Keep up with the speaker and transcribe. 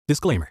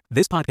Disclaimer.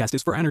 This podcast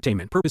is for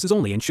entertainment purposes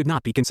only and should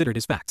not be considered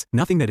as facts.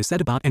 Nothing that is said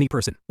about any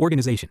person,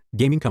 organization,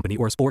 gaming company,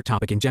 or sport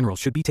topic in general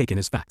should be taken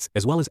as facts,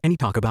 as well as any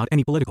talk about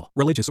any political,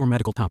 religious, or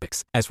medical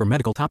topics. As for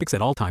medical topics,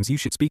 at all times you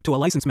should speak to a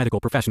licensed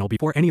medical professional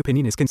before any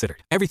opinion is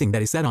considered. Everything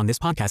that is said on this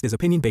podcast is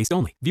opinion-based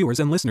only.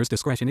 Viewers and listeners'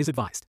 discretion is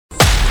advised.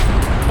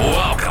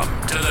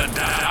 Welcome to the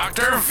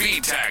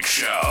DrVtach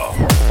Show.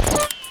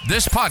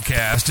 This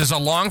podcast is a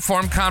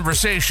long-form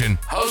conversation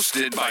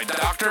hosted by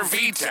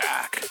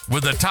DrVtach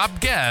with the top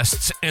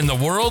guests in the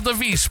world of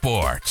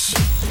esports.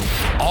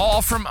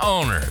 All from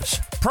owners,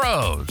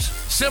 pros,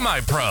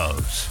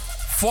 semi-pros,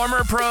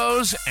 former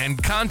pros,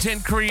 and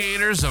content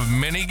creators of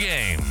many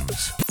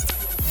games.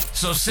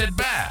 So sit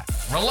back,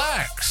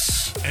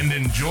 relax, and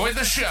enjoy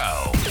the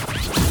show.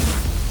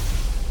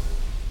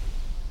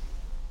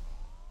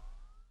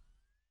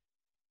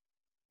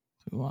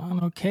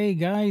 Okay,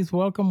 guys,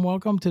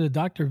 welcome to the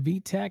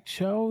DrVtach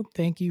Show.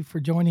 Thank you for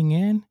joining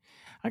in.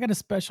 I got a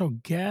special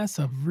guest,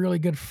 a really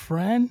good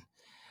friend,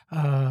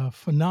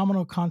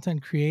 phenomenal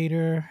content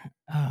creator.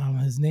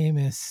 His name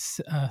is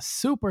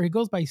SUPR. He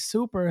goes by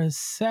SUPR.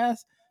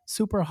 Seth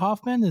SUPR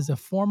Hoffman is a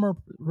former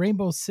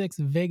Rainbow Six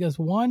Vegas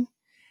 1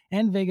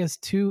 and Vegas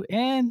 2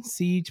 and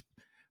Siege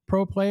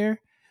pro player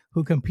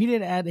who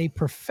competed at a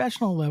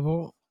professional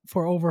level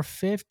for over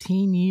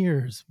 15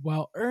 years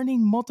while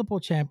earning multiple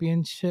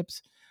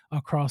championships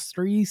across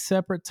 3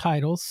 separate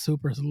titles.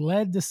 SUPR's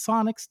led the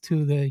Soniqs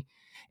to the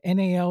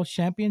NAL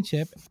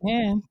Championship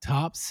and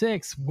Top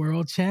 6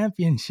 World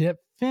Championship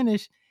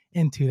finish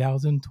in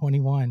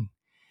 2021.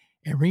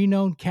 A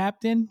renowned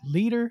captain,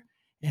 leader,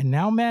 and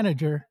now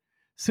manager,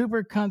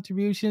 SUPR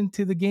contribution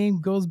to the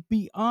game goes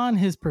beyond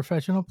his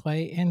professional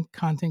play and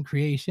content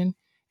creation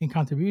in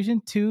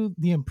contribution to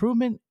the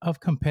improvement of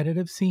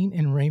competitive scene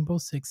in Rainbow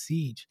Six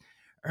Siege.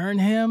 Earn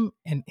him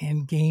an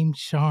end-game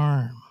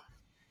charm.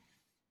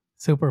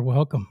 SUPR,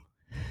 welcome.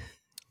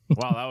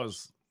 Wow,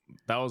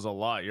 that was a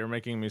lot. You're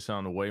making me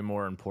sound way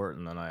more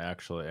important than I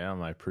actually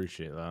am. I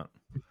appreciate that.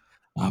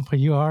 But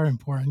you are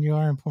important. You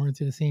are important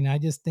to the scene. I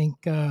just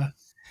think, to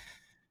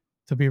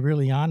be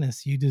really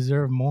honest, you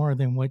deserve more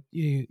than what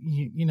you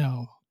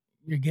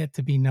get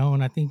to be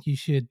known. I think you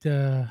should,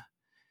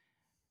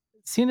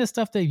 seeing the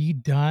stuff that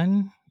you've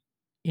done,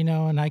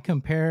 and I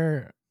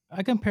compare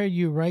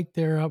you right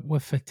there up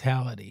with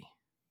Fatality.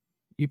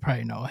 You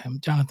probably know him,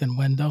 Jonathan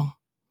Wendell.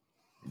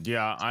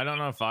 Yeah, I don't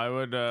know if I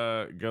would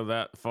go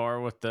that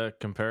far with the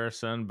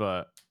comparison,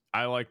 but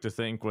I like to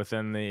think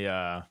within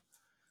the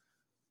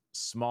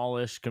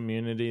smallish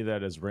community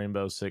that is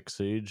Rainbow Six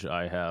Siege,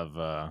 I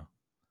have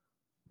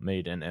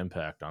made an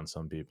impact on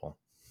some people.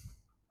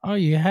 Oh,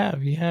 you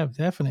have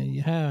definitely,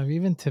 you have,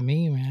 even to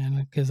me,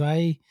 man, because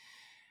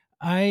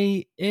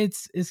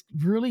it's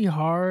really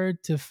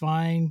hard to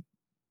find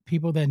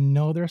people that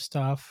know their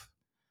stuff.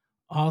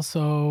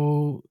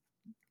 Also,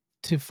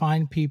 to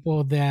find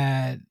people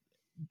that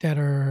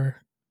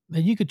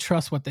you could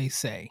trust what they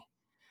say.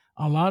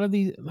 A lot of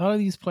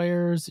these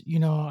players,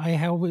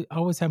 I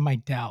always have my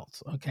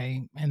doubts.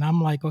 Okay, and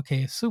I'm like,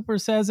 okay, if SUPR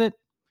says it,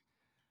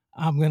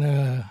 I'm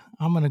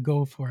gonna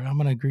go for it. I'm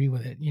gonna agree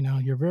with it.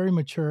 You're very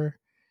mature.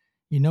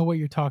 You know what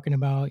you're talking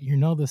about. You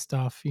know the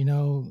stuff. You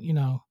know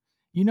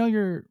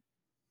your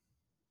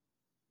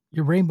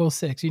Rainbow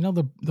Six,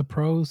 the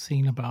pro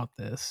scene about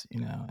this,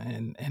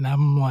 and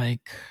I'm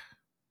like,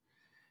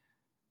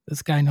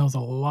 this guy knows a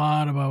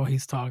lot about what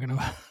he's talking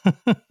about.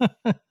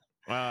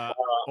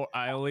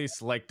 I at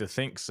least like to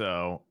think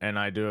so, and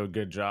I do a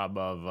good job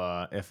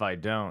of if I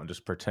don't,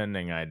 just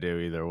pretending I do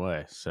either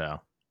way.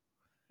 So,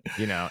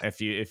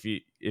 if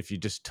you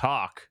just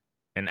talk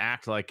and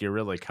act like you're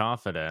really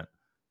confident,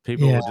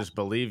 people will just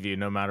believe you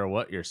no matter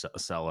what you're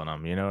selling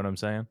them. You know what I'm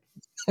saying?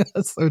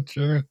 That's so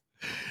true.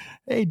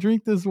 Hey,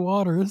 drink this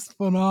water. It's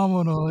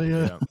phenomenal.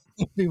 Yeah.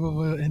 People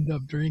will end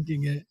up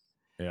drinking it.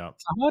 Yeah.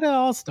 So how did it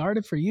all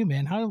started for you,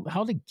 man?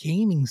 How did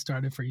gaming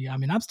started for you? I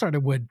mean, I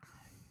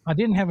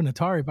didn't have an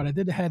Atari, but I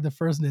did have the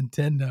first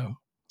Nintendo.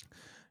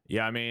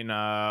 Yeah, I mean,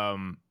 I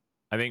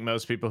think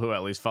most people who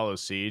at least follow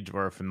Siege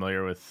or are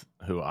familiar with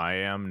who I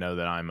am know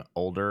that I'm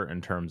older in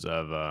terms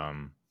of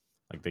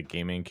like the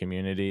gaming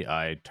community.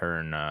 I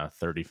turn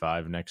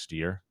 35 next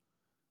year.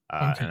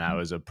 And I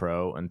was a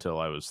pro until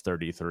I was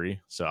 33.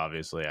 So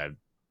obviously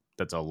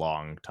that's a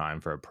long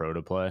time for a pro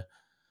to play.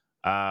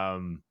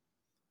 Trying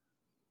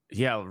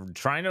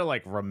to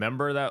like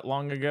remember that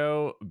long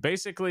ago.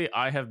 Basically,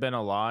 I have been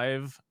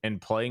alive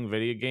and playing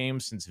video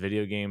games since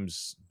video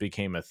games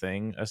became a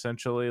thing,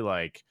 essentially.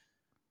 Like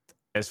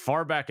as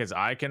far back as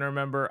I can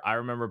remember, I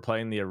remember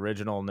playing the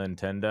original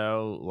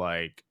Nintendo,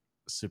 like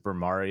Super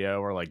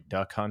Mario or like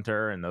Duck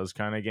Hunter and those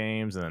kind of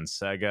games, and then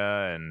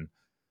Sega. And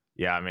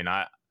yeah, I mean,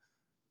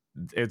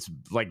 it's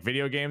like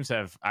video games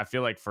have, I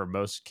feel like for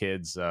most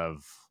kids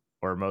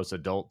or most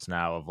adults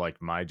now of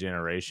like my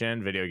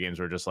generation, video games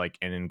were just like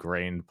an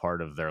ingrained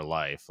part of their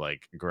life,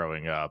 like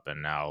growing up.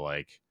 And now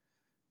like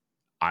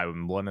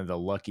I'm one of the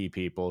lucky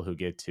people who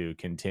get to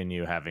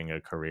continue having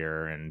a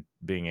career and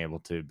being able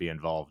to be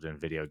involved in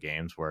video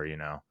games where,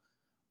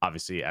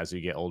 obviously as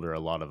you get older, a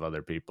lot of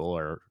other people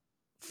are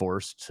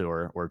forced to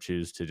or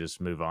choose to just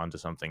move on to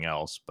something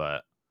else.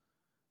 But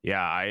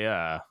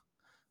yeah,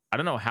 I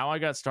don't know how I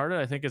got started.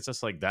 I think it's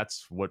just like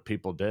that's what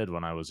people did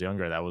when I was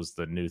younger. That was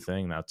the new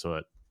thing. That's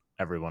what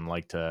everyone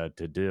liked to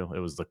do. It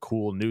was the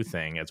cool new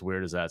thing, as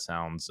weird as that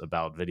sounds,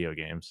 about video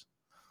games.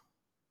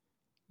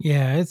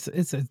 Yeah, it's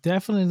a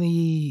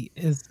definitely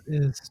is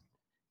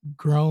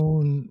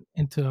grown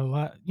into a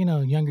lot,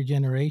 younger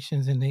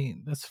generations, and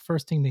that's the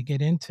first thing they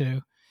get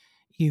into,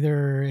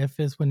 either if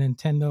it's with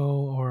Nintendo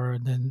or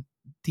the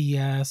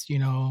DS,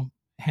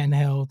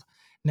 handheld.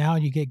 Now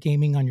you get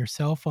gaming on your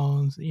cell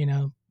phones,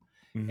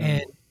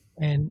 Mm-hmm.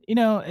 and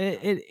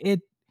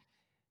it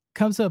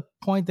comes to a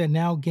point that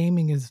now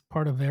gaming is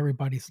part of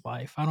everybody's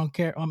life. I don't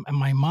care. And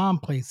my mom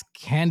plays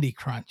Candy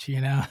Crunch,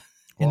 Well,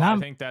 and I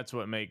I'm think that's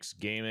what makes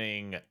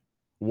gaming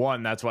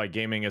one. That's why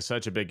gaming is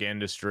such a big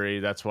industry.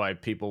 That's why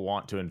people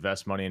want to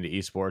invest money into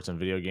esports and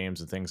video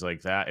games and things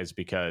like that, is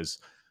because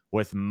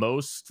with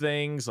most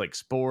things like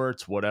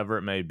sports, whatever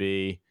it may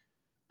be,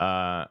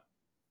 uh,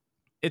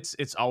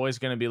 it's always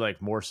going to be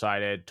like more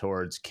sided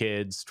towards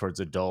kids, towards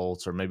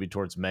adults, or maybe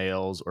towards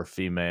males or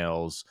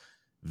females.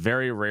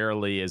 Very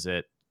rarely is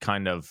it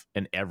kind of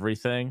an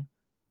everything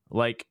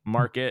like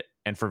market.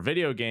 And for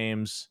video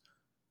games,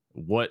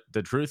 what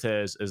the truth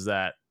is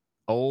that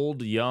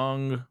old,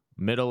 young,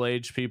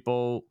 middle-aged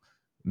people,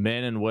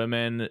 men and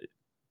women,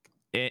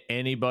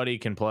 anybody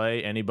can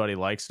play, anybody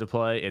likes to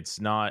play. It's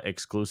not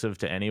exclusive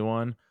to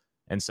anyone.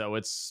 And so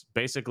it's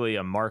basically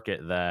a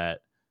market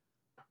that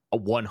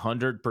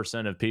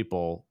 100% of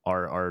people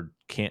are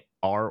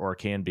or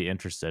can be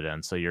interested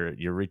in. So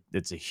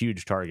it's a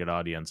huge target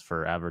audience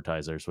for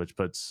advertisers, which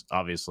puts,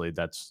 obviously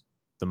that's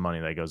the money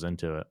that goes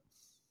into it.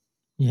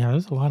 Yeah,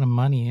 there's a lot of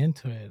money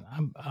into it.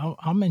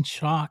 I'm in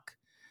shock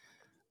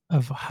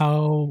of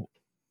how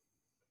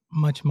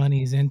much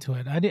money is into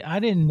it. I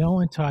didn't know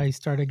until I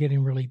started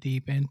getting really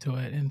deep into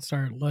it and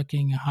started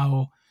looking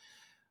how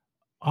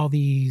all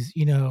these,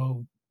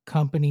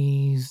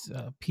 companies,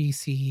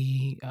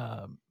 PC,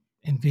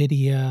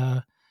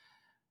 Nvidia,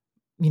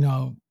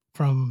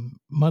 from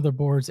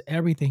motherboards,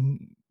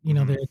 everything, they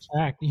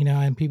attract,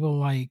 and people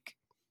like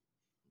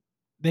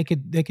they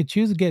could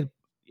choose to get,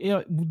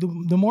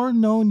 the more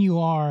known you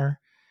are,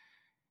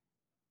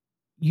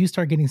 you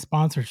start getting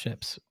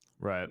sponsorships.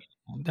 Right.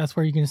 That's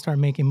where you're going to start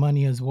making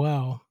money as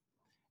well.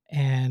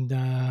 And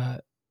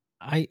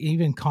I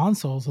even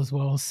consoles as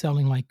well,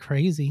 selling like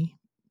crazy.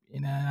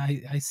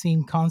 I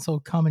seen console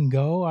come and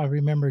go. I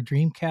remember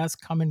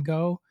Dreamcast come and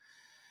go.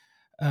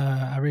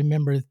 I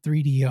remember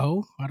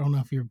 3DO. I don't know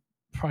if you're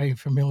probably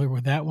familiar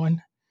with that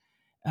one.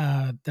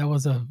 That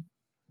was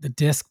the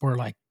discs were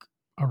like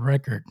a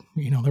record.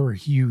 They were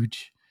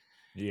huge.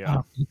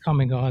 Yeah. Come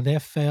and go.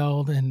 That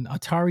failed, and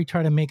Atari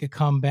tried to make a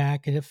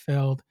comeback, and it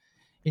failed.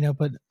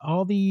 But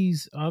all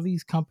these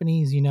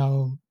companies,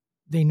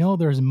 they know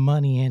there's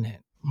money in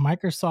it.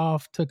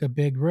 Microsoft took a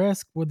big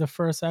risk with the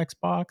first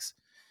Xbox,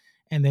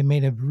 and they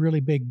made a really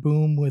big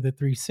boom with the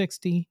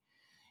 360.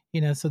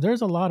 So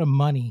there's a lot of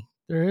money.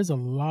 There is a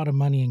lot of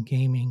money in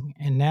gaming,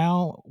 and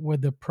now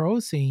with the pro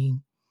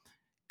scene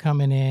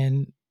coming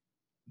in,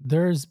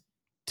 there's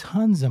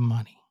tons of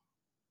money.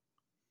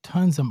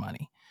 Tons of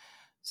money.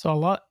 So a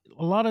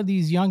lot of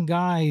these young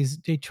guys,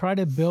 they try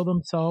to build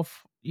themselves,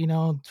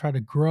 try to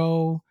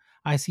grow.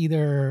 I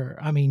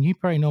mean, you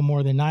probably know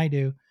more than I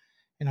do,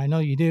 and I know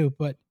you do,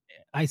 but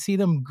I see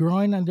them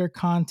growing on their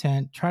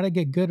content, try to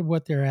get good at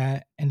what they're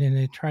at, and then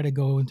they try to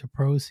go into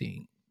pro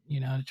scene,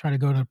 try to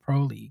go to the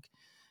pro league.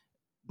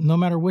 No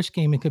matter which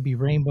game, it could be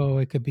Rainbow,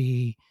 it could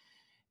be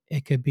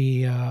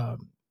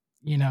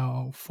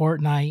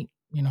Fortnite.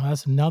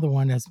 That's another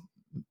one that's,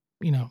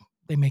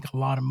 they make a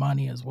lot of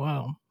money as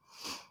well.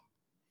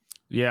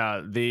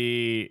 Yeah,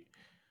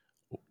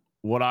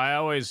 what I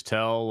always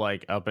tell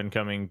like up and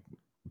coming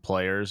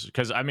players,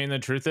 because I mean the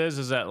truth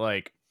is that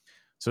like,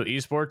 so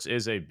esports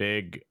is a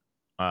big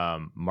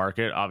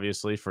market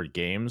obviously for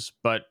games,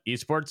 but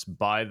esports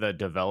by the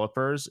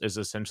developers is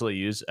essentially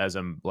used as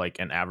an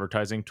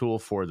advertising tool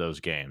for those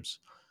games.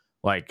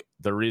 Like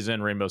the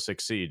reason Rainbow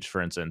Six Siege,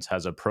 for instance,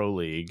 has a pro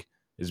league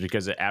is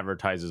because it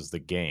advertises the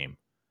game.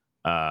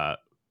 And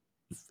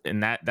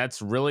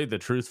that's really the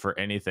truth for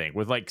anything.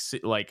 With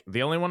like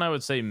the only one I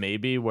would say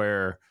maybe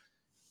where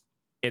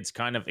it's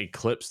kind of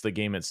eclipsed the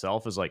game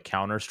itself is like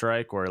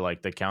Counter-Strike, where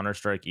like the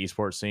Counter-Strike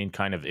esports scene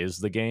kind of is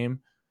the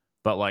game.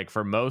 But like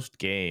for most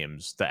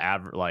games,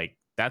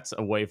 that's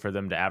a way for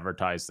them to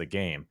advertise the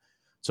game.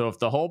 So if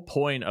the whole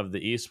point of the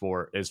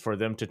esport is for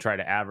them to try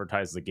to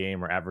advertise the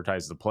game or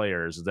advertise the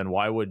players, then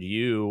why would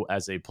you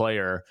as a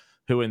player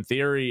who in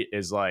theory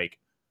is like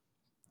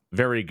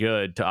very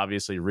good to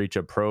obviously reach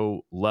a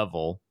pro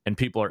level, and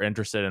people are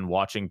interested in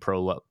watching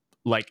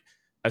like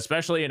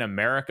especially in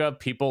America,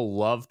 people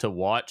love to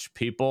watch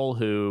people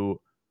who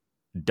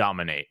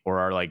dominate or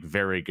are like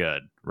very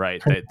good,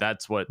 right?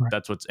 That's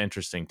what's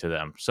interesting to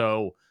them.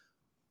 So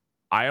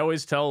I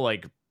always tell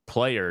like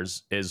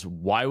players is,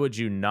 why would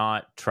you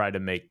not try to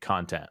make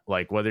content?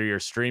 Like whether you're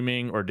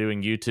streaming or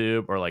doing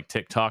YouTube or like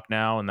TikTok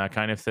now and that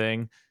kind of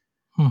thing,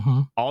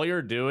 all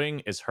you're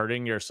doing is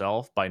hurting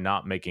yourself by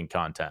not making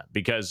content,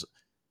 because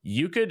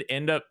you could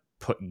end up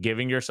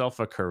giving yourself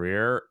a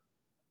career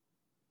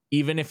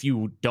even if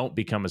you don't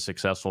become a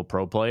successful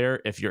pro player,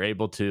 if you're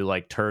able to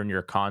like turn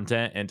your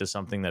content into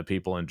something that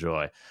people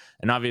enjoy.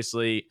 And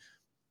obviously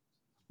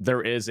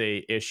there is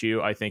a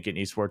issue, I think, in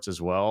esports as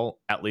well,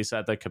 at least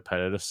at the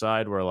competitive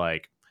side, where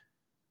like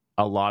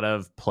a lot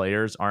of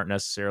players aren't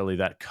necessarily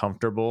that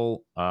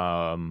comfortable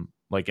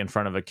like in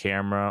front of a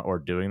camera or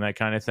doing that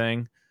kind of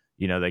thing.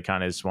 You know, they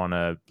kind of just want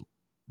to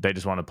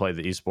play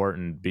the esport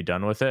and be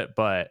done with it.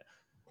 But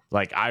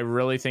like, I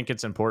really think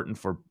it's important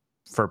for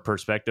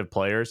prospective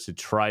players to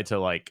try to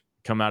like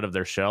come out of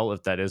their shell,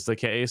 if that is the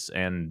case,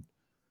 and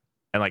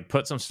like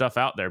put some stuff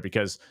out there.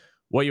 Because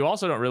what you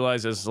also don't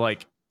realize is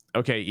like,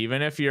 okay,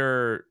 even if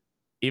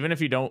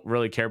you don't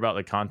really care about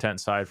the content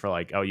side for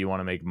like, oh, you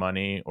want to make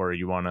money or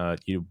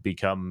you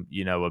become,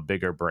 you know, a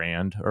bigger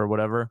brand or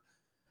whatever,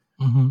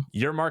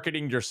 you're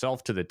marketing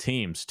yourself to the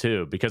teams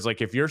too. Because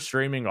like if you're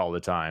streaming all the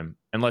time,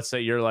 and let's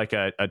say you're like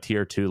a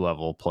tier 2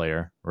 level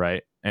player,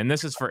 right? And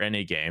this is for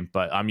any game,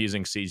 but I'm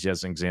using Siege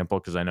as an example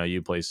because I know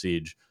you play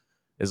Siege,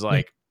 is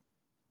like,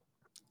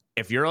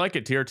 if you're like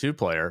a tier 2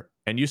 player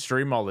and you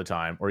stream all the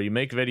time or you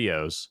make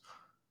videos,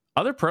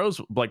 other pros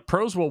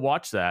will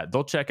watch that.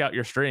 They'll check out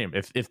your stream.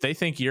 If they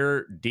think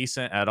you're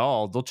decent at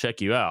all, they'll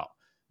check you out.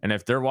 And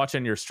if they're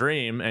watching your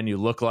stream and you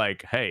look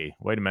like, hey,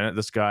 wait a minute,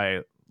 this guy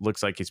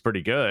looks like he's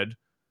pretty good,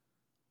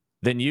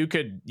 then you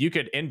could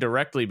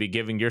indirectly be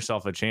giving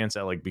yourself a chance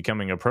at like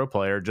becoming a pro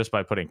player just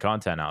by putting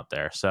content out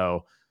there.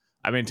 So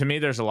I mean, to me,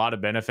 there's a lot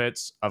of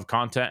benefits of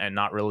content and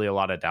not really a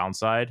lot of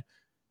downside.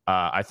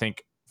 I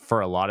think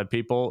for a lot of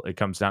people, it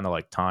comes down to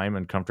like time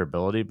and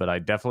comfortability. But I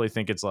definitely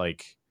think it's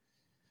like,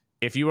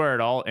 if you are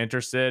at all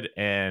interested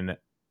in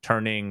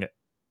turning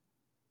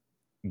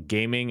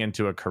gaming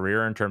into a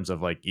career in terms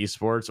of like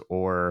esports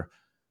or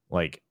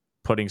like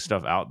putting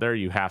stuff out there,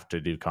 you have to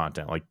do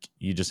content. Like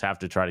you just have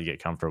to try to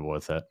get comfortable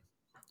with it.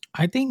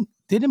 I think,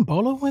 didn't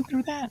Bolo went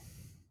through that?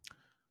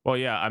 Well,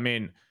 yeah, I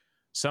mean,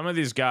 some of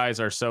these guys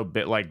are so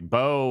big. Like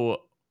Bo,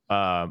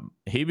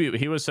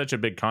 he was such a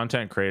big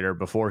content creator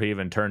before he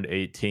even turned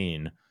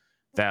 18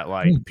 that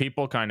like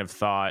people kind of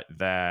thought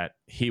that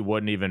he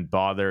wouldn't even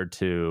bother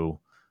to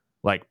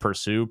like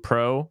pursue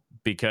pro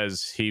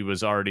because he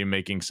was already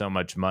making so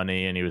much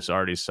money and he was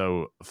already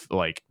so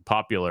like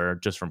popular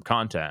just from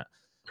content.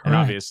 Correct. And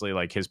obviously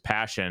like his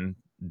passion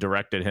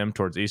directed him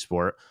towards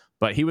esport,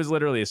 but he was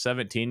literally a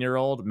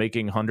 17-year-old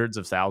making hundreds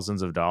of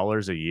thousands of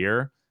dollars a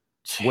year.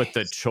 Jeez. With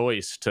the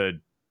choice to,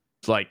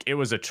 like, it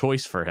was a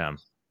choice for him.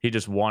 He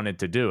just wanted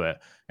to do it.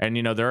 And,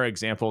 you know, there are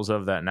examples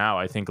of that now.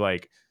 I think,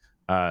 like,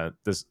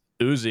 this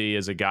Uzi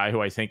is a guy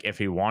who I think if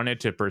he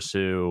wanted to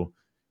pursue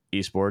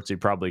esports, he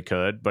probably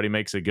could, but he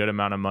makes a good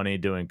amount of money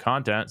doing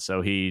content.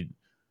 So he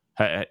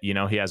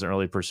hasn't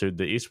really pursued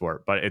the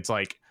esport. But it's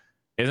like,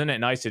 isn't it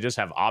nice to just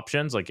have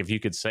options? Like, if you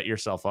could set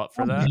yourself up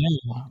for that.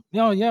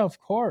 Yeah. Oh, yeah, of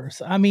course.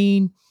 I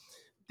mean,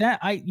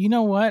 you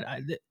know what?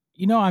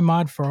 I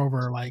mod for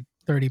over like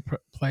 30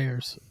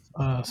 players,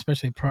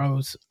 especially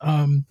pros,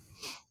 and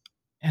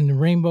the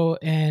Rainbow,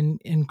 and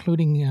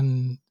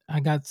including, I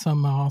got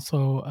some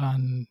also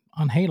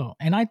on Halo.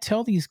 And I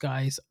tell these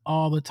guys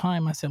all the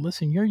time, I said,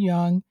 listen, you're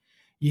young,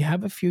 you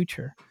have a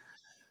future,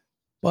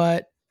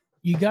 but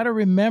you got to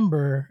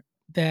remember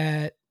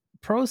that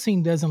pro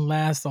scene doesn't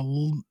last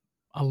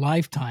a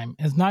lifetime.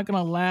 It's not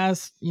going to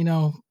last,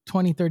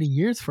 20, 30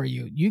 years for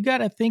you. You got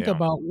to think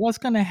about what's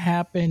going to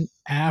happen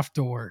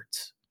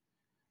afterwards.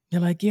 They're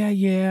like,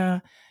 yeah.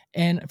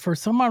 And for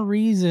some odd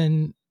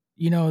reason,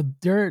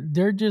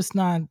 they're just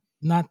not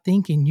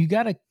thinking. You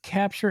got to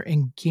capture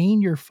and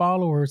gain your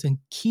followers and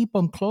keep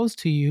them close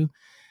to you.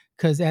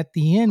 Because at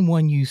the end,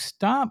 when you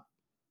stop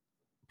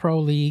Pro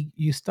League,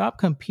 you stop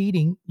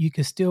competing, you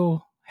can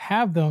still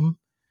have them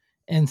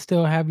and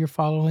still have your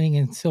following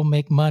and still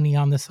make money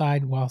on the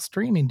side while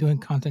streaming, doing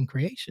content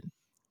creation.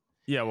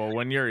 Yeah, well,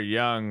 when you're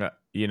young,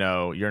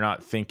 you're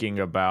not thinking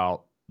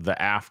about the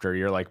after.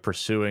 You're like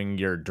pursuing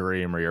your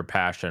dream or your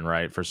passion,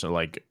 right?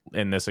 Like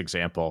in this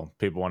example,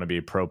 people want to be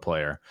a pro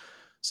player.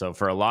 So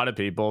for a lot of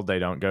people, they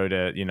don't go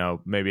to,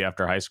 maybe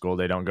after high school,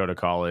 they don't go to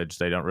college,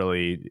 they don't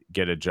really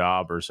get a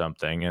job or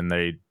something, and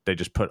they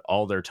just put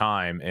all their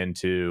time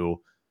into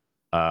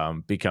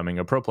becoming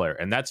a pro player.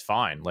 And that's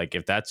fine. Like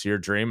if that's your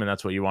dream and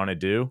that's what you want to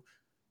do,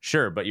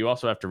 sure. But you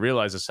also have to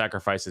realize the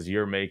sacrifices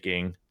you're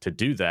making to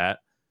do that.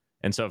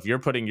 And so if you're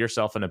putting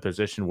yourself in a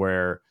position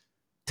where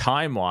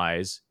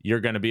time-wise, you're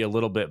going to be a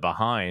little bit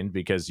behind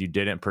because you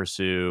didn't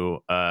pursue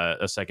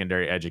a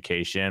secondary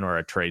education or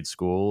a trade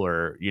school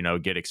or,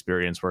 get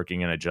experience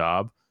working in a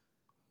job,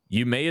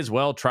 you may as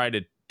well try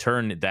to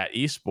turn that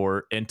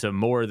esport into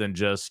more than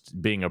just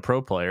being a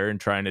pro player and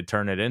trying to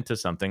turn it into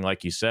something,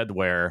 like you said,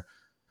 where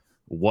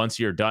once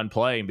you're done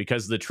playing,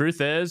 because the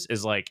truth is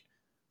like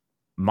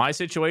my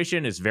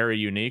situation is very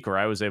unique where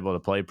I was able to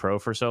play pro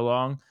for so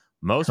long.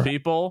 Most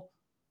people,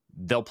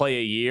 they'll play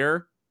a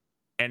year,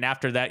 and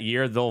after that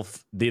year, they'll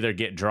either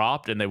get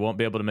dropped and they won't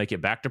be able to make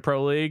it back to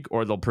Pro League,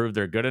 or they'll prove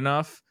they're good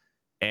enough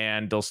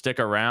and they'll stick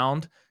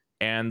around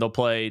and they'll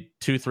play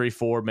 2, 3,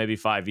 4, maybe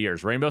 5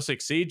 years. Rainbow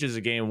Six Siege is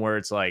a game where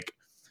it's like,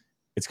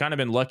 it's kind of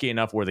been lucky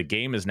enough where the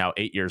game is now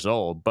 8 years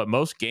old, but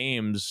most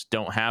games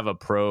don't have a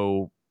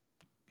pro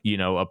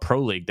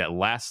league that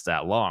lasts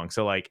that long.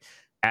 So like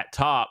at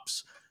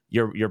tops,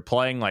 you're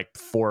playing like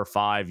 4 or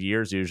 5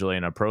 years usually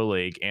in a pro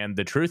league. And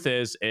the truth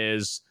is,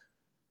 it's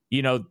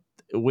an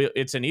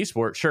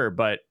esport, sure,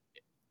 but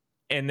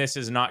and this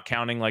is not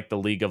counting like the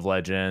League of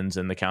Legends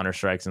and the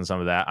Counter-Strikes and some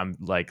of that. I'm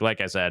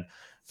like I said,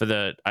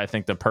 I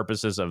think the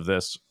purposes of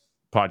this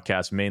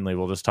podcast, mainly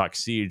we'll just talk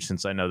Siege,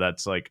 since I know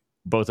that's like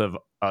both of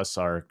us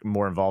are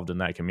more involved in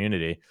that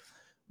community.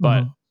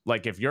 But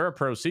like if you're a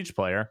pro Siege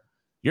player,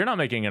 you're not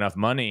making enough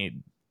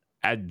money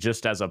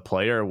just as a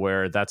player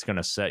where that's going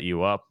to set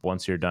you up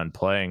once you're done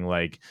playing.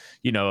 Like,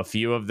 a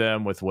few of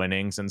them with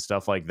winnings and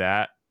stuff like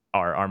that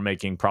are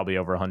making probably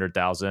over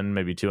 $100,000,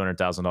 maybe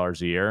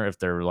 $200,000 a year if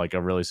they're like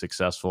a really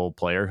successful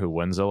player who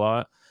wins a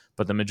lot.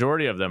 But the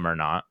majority of them are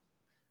not.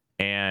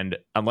 And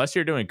unless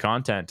you're doing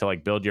content to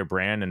like build your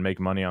brand and make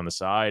money on the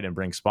side and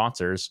bring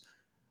sponsors,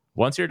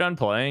 once you're done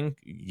playing,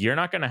 you're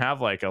not going to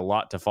have like a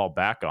lot to fall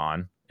back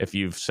on if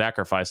you've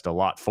sacrificed a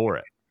lot for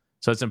it.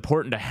 So it's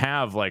important to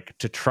have like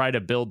to try to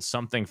build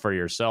something for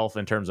yourself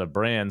in terms of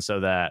brand, so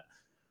that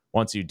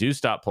once you do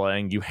stop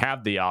playing, you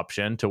have the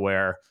option to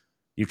where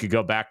you could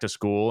go back to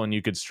school and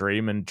you could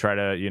stream and try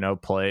to,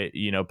 play,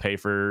 pay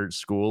for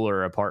school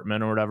or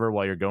apartment or whatever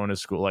while you're going to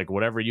school, like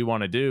whatever you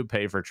want to do,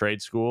 pay for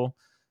trade school,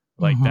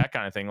 like that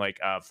kind of thing. Like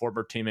a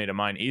former teammate of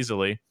mine,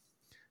 Easily,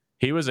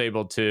 he was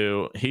able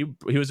to, he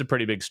was a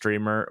pretty big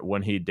streamer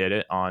when he did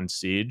it on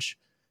Siege.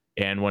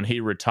 And when he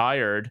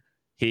retired,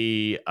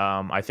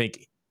 I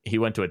think he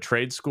went to a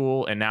trade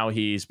school and now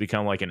he's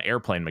become like an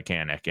airplane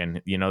mechanic.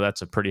 And,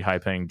 that's a pretty high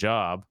paying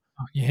job.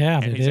 Yeah.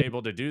 And he's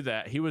able to do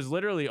that. He was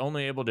literally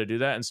only able to do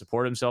that and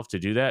support himself to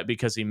do that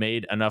because he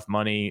made enough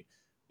money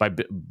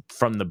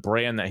from the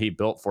brand that he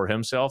built for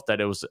himself that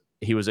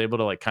he was able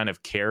to like kind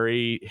of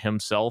carry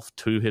himself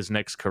to his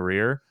next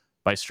career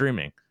by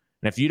streaming.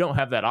 And if you don't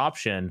have that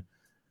option,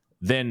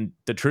 then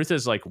the truth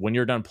is like when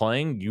you're done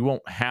playing, you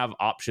won't have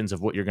options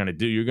of what you're going to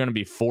do. You're going to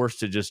be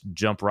forced to just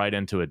jump right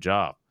into a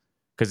job.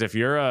 Because if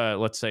you're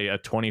let's say a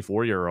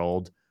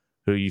 24-year-old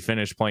who you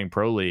finished playing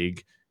Pro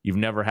League, you've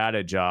never had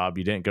a job,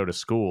 you didn't go to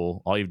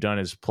school, all you've done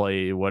is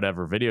play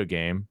whatever video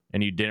game,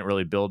 and you didn't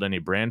really build any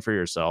brand for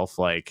yourself,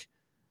 like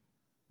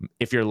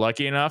if you're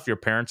lucky enough, your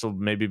parents will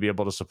maybe be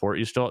able to support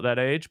you still at that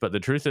age. But the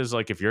truth is,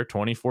 like, if you're a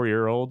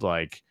 24-year-old,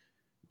 like,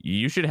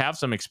 you should have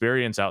some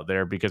experience out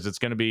there, because it's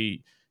going to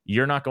be,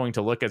 you're not going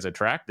to look as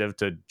attractive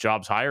to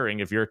jobs hiring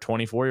if you're a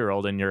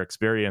 24-year-old and your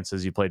experience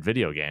is you played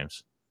video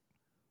games.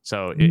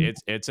 So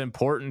it's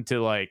important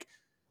to, like,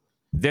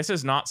 this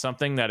is not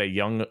something that a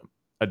young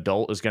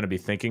adult is going to be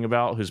thinking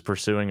about who's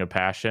pursuing a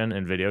passion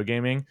in video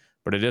gaming,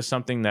 but it is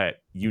something that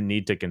you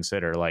need to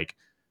consider. Like,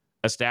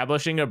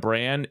 establishing a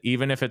brand,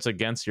 even if it's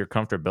against your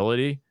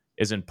comfortability,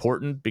 is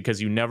important, because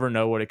you never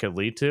know what it could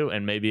lead to,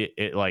 and maybe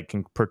it like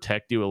can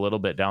protect you a little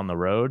bit down the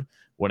road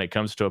when it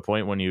comes to a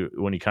point when you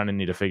kind of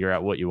need to figure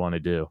out what you want to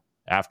do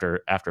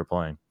after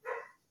playing.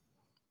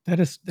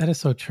 That is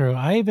so true.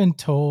 I even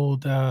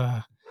told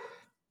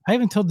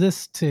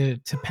this to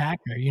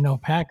Packer,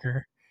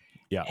 Packer.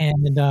 Yeah.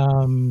 And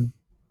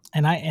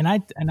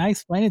I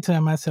explained it to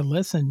him. I said,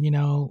 listen,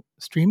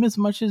 stream as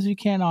much as you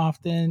can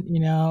often,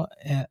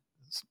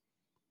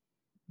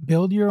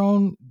 build your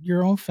own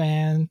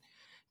fan,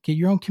 get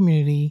your own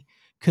community,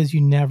 because you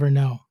never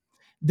know.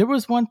 There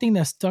was one thing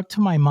that stuck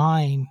to my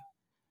mind,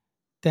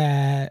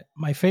 that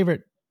my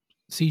favorite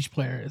Siege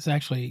player is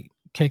actually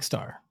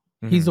Kickstar.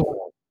 Mm-hmm. He's the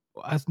one,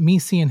 me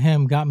seeing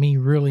him got me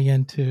really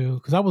into,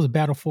 because I was a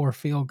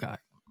Battlefield guy.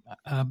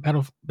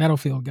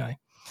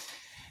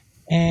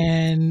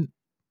 And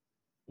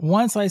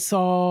once I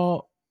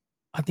saw,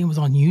 I think it was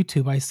on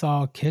YouTube, I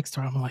saw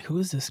Kickstarter. I'm like, who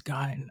is this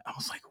guy? And I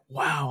was like,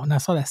 wow. And I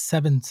saw that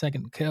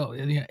 7-second kill,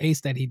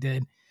 ace that he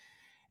did.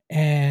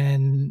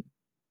 And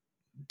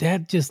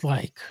that just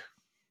like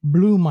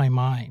blew my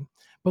mind.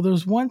 But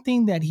there's one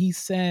thing that he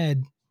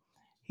said.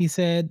 He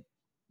said,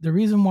 the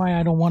reason why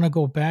I don't want to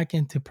go back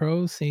into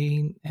pro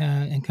scene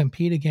and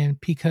compete again,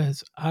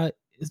 because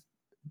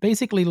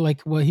basically,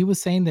 like what he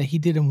was saying, that he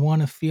didn't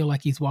want to feel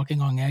like he's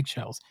walking on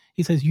eggshells.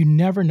 He says, you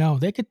never know.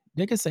 They could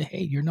say,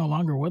 hey, you're no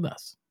longer with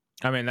us.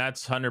 I mean,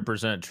 that's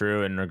 100%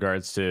 true in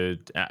regards to,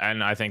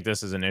 and I think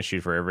this is an issue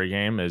for every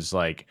game, is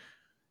like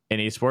in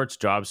esports,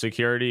 job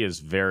security is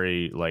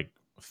very like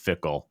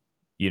fickle.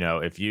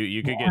 If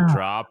you could get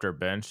dropped or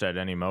benched at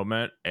any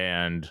moment,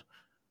 and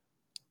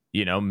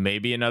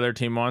maybe another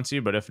team wants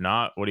you, but if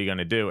not, what are you going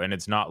to do? And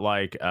it's not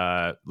like,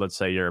 let's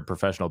say you're a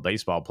professional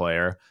baseball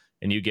player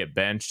and you get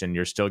benched and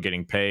you're still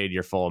getting paid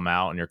your full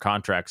amount and your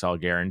contract's all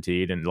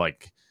guaranteed. And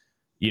like,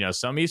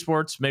 some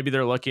esports, maybe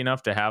they're lucky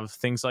enough to have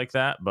things like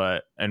that,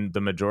 and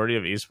the majority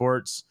of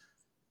esports,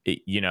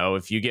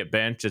 if you get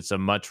benched, it's a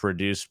much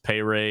reduced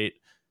pay rate.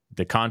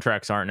 The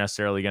contracts aren't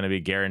necessarily going to be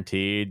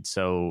guaranteed.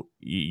 So,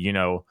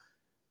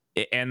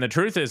 and the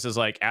truth is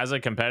like, as a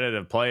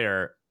competitive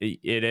player,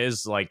 it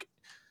is like,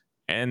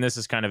 and this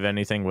is kind of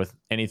anything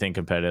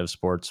competitive,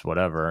 sports,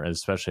 whatever,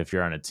 especially if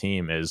you're on a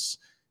team, is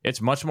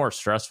it's much more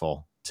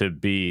stressful to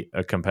be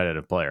a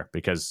competitive player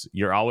because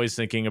you're always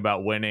thinking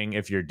about winning.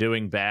 If you're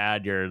doing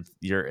bad,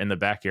 you're in the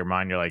back of your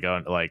mind, you're like,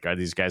 oh, like, are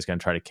these guys going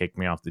to try to kick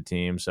me off the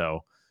team?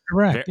 So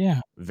Correct.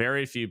 Yeah.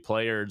 very few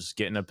players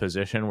get in a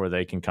position where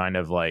they can kind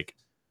of like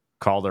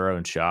call their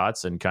own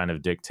shots and kind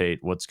of dictate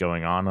what's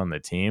going on the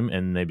team.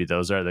 And maybe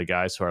those are the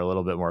guys who are a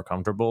little bit more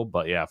comfortable.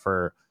 But yeah,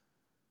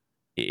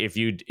 if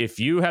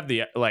you have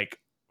the, like,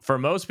 for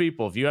most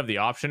people, if you have the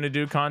option to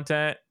do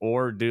content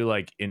or do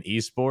like an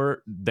esport,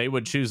 they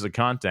would choose the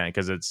content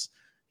because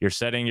you're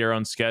setting your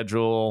own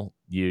schedule.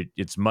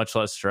 It's much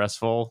less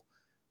stressful.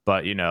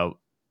 But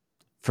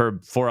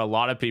for a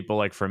lot of people,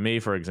 like for me,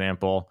 for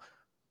example,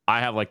 I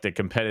have like the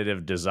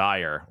competitive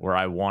desire where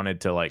I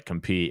wanted to like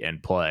compete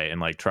and play and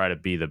like try to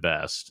be the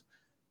best.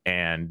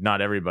 And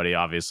not everybody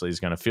obviously is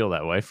going to feel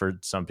that way. For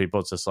some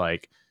people, it's just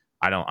like,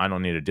 I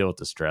don't need to deal with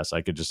the stress.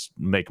 I could just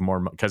make more,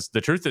 because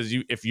the truth is,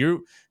 if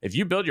you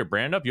build your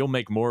brand up, you'll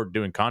make more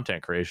doing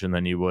content creation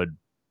than you would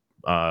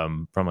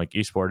from like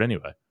esport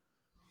anyway.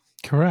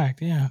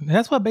 Correct. Yeah,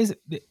 that's what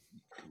basically,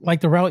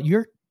 like the route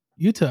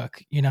you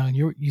took.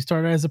 You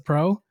started as a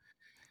pro,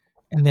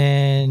 and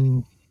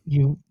then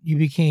you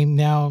became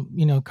now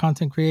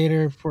content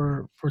creator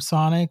for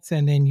Soniqs,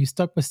 and then you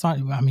stuck with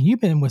Sonic. I mean,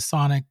 you've been with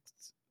Sonic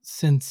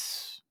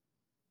since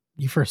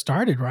you first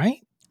started, right?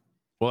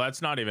 Well,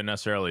 that's not even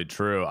necessarily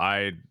true.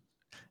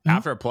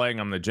 After playing,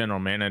 I'm the general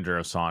manager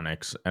of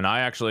Soniqs, and I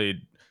actually,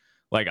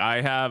 like,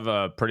 I have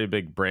a pretty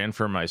big brand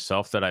for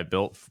myself that I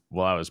built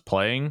while I was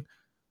playing,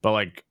 but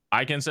like,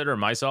 I consider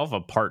myself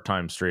a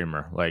part-time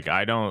streamer. Like,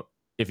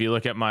 if you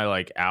look at my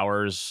like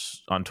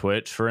hours on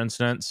Twitch, for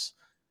instance,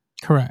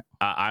 correct,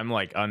 I'm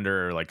like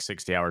under like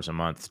 60 hours a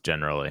month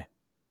generally,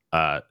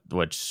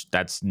 which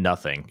that's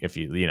nothing. If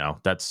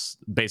that's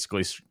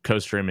basically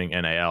co-streaming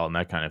NAL and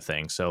that kind of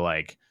thing. So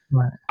like,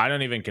 right. I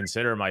don't even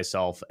consider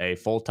myself a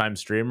full-time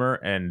streamer.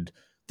 And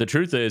the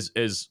truth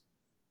is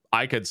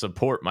I could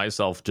support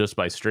myself just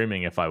by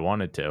streaming if I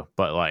wanted to.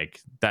 But like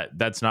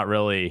that's not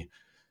really,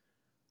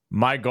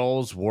 my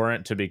goals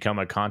weren't to become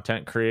a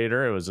content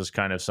creator. It was just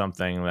kind of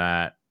something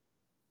that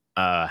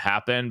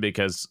happened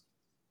because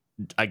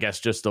I guess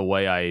just the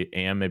way I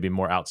am, maybe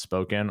more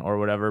outspoken or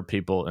whatever,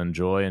 people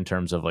enjoy in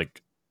terms of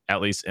like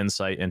at least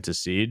insight into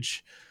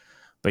Siege.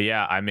 But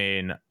yeah, I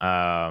mean,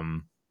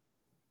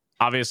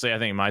 obviously, I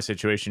think my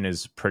situation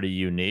is pretty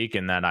unique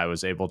in that I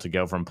was able to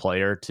go from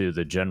player to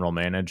the general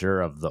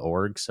manager of the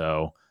org.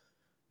 So,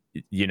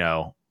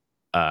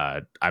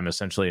 I'm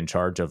essentially in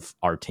charge of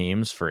our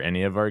teams for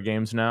any of our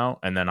games now.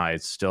 And then I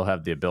still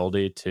have the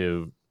ability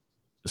to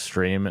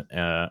stream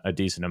a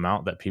decent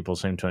amount that people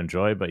seem to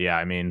enjoy. But yeah,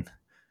 I mean,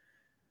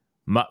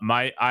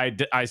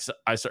 I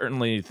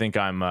certainly think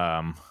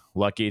I'm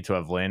lucky to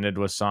have landed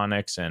with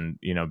Soniqs and,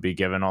 be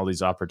given all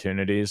these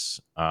opportunities.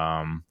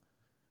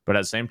 But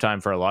at the same time,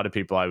 for a lot of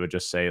people, I would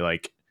just say,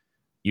 like,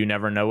 you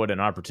never know what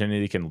an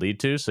opportunity can lead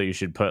to. So you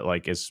should put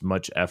like as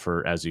much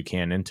effort as you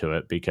can into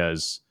it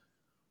because,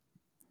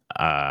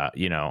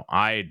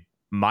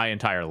 my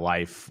entire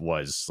life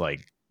was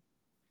like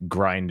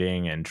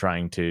grinding and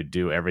trying to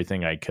do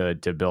everything I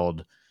could to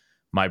build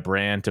my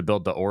brand, to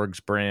build the org's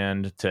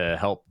brand, to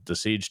help the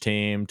Siege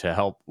team, to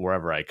help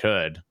wherever I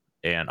could.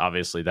 And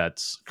obviously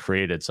that's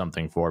created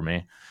something for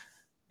me.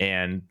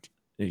 And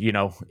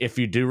if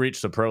you do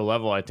reach the pro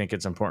level, I think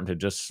it's important to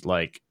just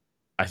like,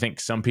 I think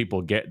some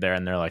people get there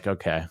and they're like,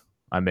 okay,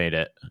 I made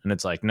it. And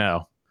it's like,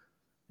 no,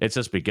 it's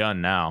just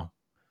begun now.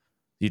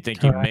 You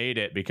think you made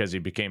it because you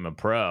became a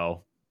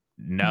pro.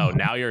 No,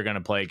 now you're going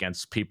to play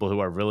against people who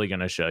are really going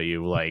to show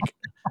you like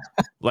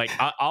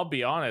I'll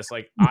be honest.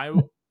 Like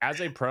as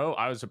a pro,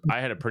 I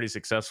had a pretty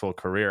successful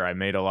career. I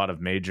made a lot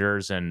of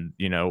majors and,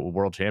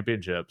 world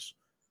championships.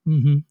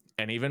 Mm-hmm.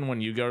 And even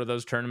when you go to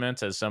those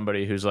tournaments as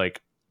somebody who's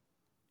like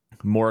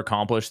more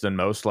accomplished than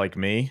most, like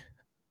me,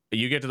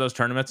 you get to those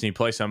tournaments and you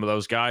play some of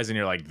those guys and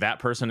you're like, that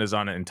person is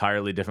on an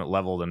entirely different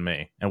level than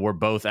me. And we're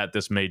both at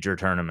this major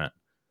tournament.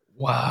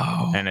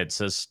 Wow. And it's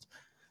just,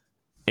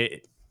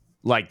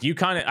 like you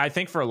kind of, I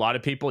think for a lot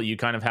of people, you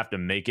kind of have to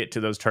make it to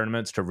those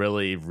tournaments to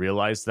really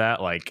realize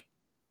that, like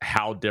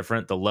how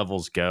different the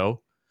levels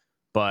go.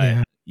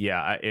 But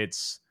yeah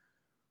it's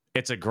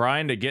a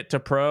grind to get to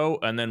pro.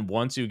 And then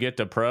once you get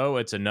to pro,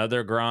 it's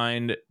another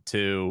grind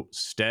to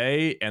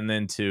stay. And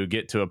then to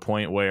get to a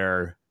point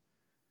where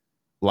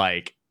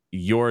like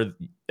you're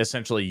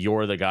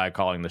the guy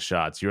calling the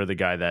shots. You're the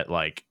guy that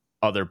like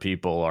other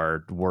people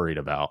are worried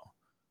about.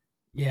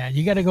 Yeah,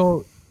 you got to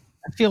go.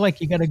 I feel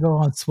like you got to go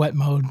on sweat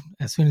mode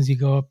as soon as you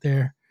go up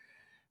there.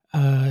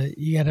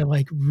 You got to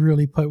like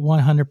really put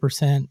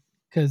 100%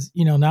 because,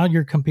 now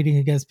you're competing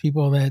against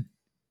people that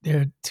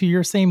they're to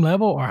your same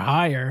level or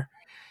higher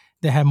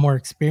that have more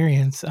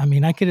experience. I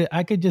mean, I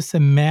could just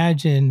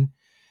imagine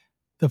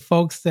the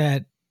folks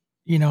that,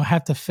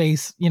 have to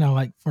face,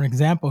 like for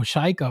example,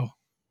 Shaiko.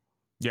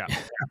 Yeah.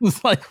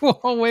 It's like,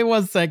 whoa, wait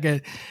 1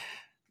 second.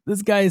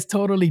 This guy is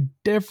totally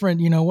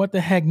different. What the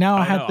heck? Now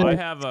I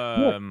have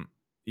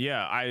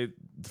Yeah,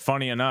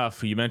 funny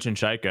enough, you mentioned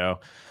Shaiko.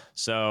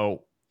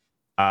 So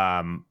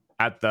in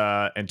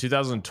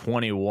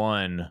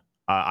 2021,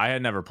 I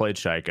had never played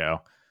Shaiko,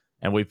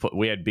 and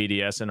we had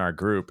BDS in our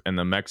group in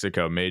the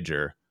Mexico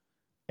major,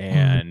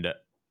 and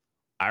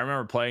I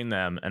remember playing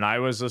them, and I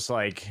was just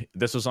like,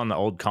 this was on the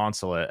old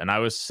consulate, and I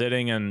was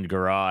sitting in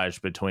garage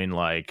between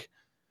like,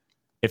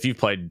 if you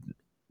play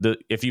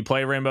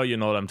Rainbow, you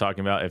know what I'm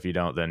talking about. If you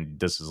don't, then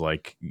this is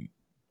like,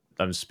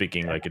 I'm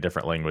speaking like a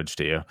different language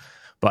to you.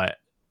 But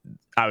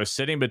I was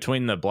sitting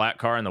between the black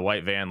car and the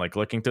white van, like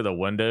looking through the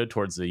window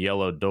towards the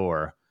yellow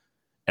door,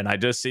 and I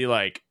just see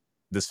like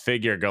this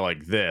figure go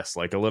like this,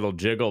 like a little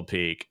jiggle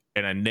peek,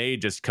 and a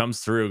nade just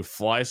comes through,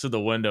 flies through the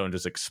window, and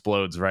just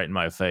explodes right in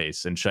my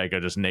face. And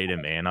Shaiko just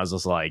naded me, and I was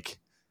just like,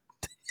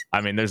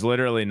 I mean, there's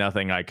literally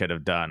nothing I could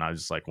have done. I was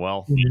just like,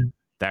 well,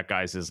 that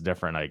guy's just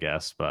different, I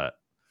guess. But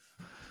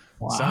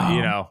so,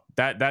 you know,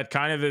 that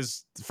kind of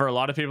is, for a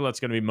lot of people, that's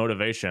going to be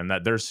motivation.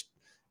 That there's,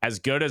 as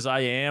good as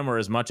I am, or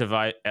as much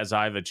as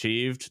I've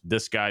achieved,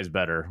 this guy's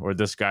better, or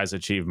this guy's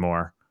achieved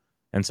more.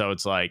 And so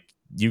it's like,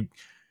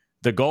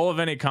 the goal of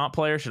any comp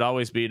player should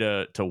always be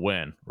to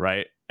win,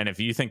 right? And if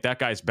you think that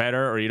guy's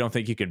better, or you don't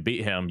think you can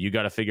beat him, you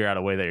got to figure out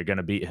a way that you're going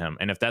to beat him.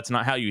 And if that's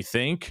not how you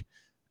think,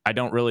 I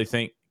don't really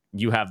think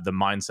you have the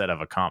mindset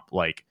of a comp.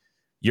 Like,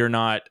 you're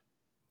not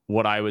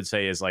what I would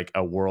say is like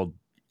a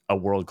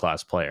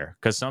world-class player.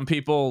 Because some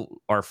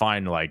people are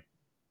fine, like,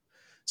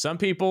 some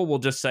people will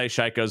just say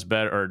Shaiko's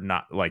better, or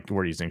not, like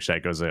we're using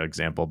Shaiko as an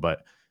example,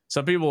 but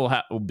some people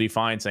will be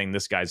fine saying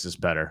this guy's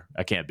just better.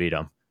 I can't beat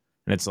him.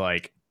 And it's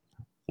like,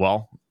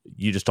 well,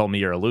 you just told me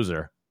you're a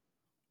loser.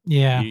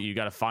 Yeah. You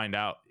got to find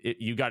out.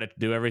 You got to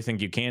do everything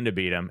you can to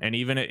beat him. And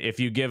even if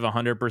you give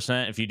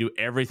 100%, if you do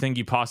everything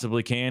you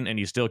possibly can and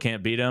you still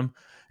can't beat him,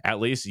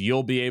 at least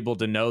you'll be able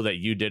to know that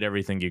you did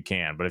everything you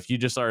can. But if you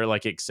just are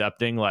like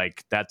accepting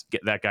like that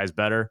guy's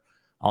better,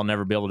 I'll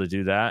never be able to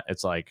do that.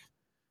 It's like,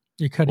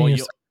 you're cutting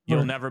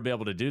you'll never be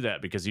able to do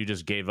that because you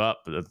just gave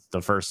up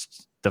the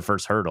first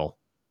hurdle,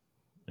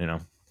 you know?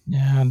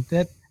 Yeah,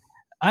 that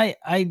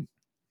I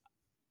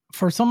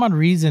for some odd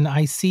reason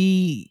I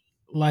see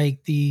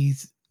like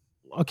these,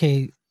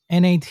 okay,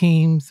 NA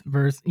teams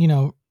versus, you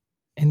know,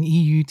 and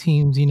EU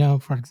teams, you know,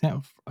 for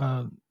example,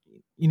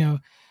 you know,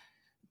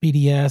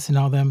 BDS and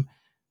all them.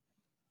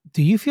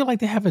 Do you feel like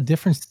they have a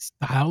different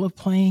style of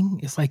playing?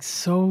 It's like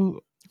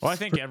so. Well, I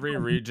think every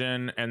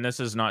region, and this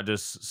is not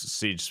just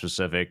Siege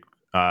specific,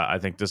 I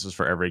think this is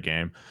for every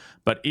game,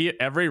 but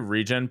every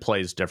region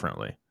plays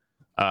differently.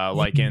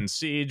 Like in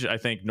Siege, I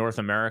think North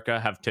America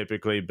have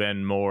typically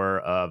been more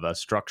of a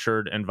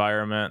structured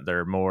environment.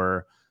 They're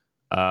more,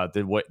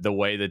 the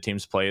way the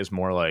teams play is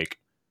more like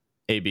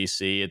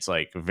ABC. It's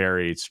like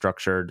very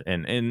structured,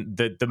 and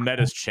the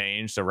meta's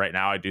changed. So right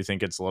now I do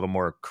think it's a little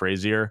more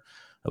crazier.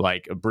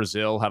 Like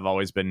Brazil have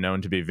always been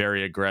known to be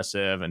very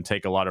aggressive and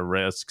take a lot of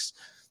risks,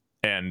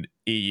 and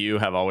EU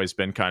have always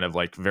been kind of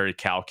like very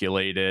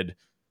calculated,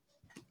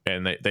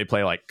 and they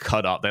play like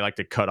cut off. They like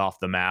to cut off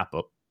the map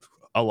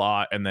a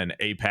lot. And then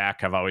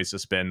APAC have always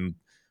just been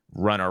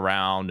run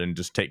around and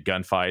just take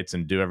gunfights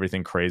and do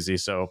everything crazy.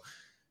 So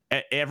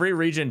every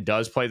region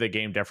does play the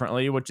game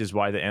differently, which is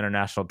why the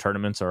international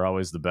tournaments are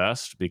always the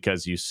best,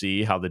 because you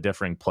see how the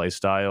differing play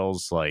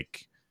styles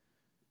like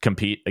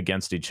compete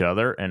against each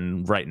other.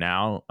 And right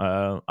now,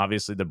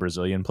 obviously the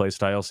Brazilian play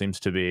style seems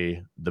to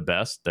be the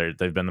best.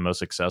 They've been the most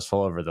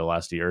successful over the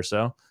last year or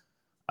so.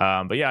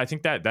 But yeah, I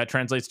think that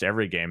translates to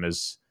every game.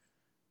 Is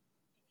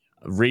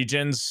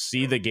regions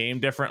see the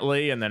game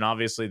differently, and then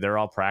obviously they're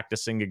all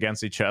practicing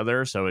against each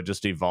other, so it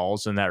just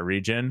evolves in that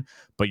region.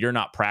 But you're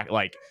not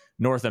like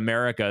North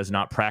America is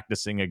not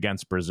practicing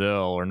against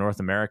Brazil, or North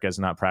America is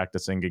not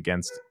practicing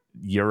against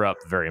Europe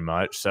very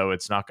much, so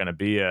it's not going to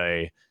be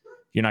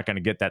you're not going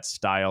to get that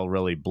style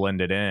really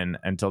blended in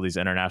until these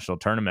international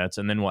tournaments.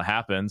 And then what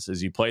happens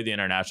is you play the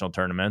international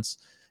tournaments,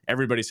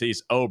 everybody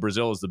sees, oh,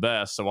 Brazil is the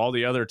best, so all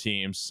the other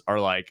teams are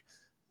like,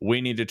 we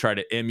need to try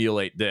to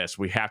emulate this.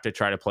 We have to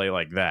try to play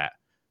like that.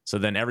 So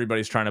then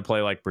everybody's trying to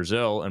play like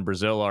Brazil, and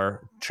Brazil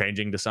are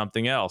changing to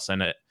something else.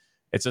 And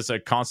it's just a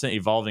constant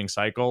evolving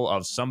cycle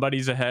of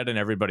somebody's ahead and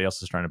everybody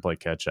else is trying to play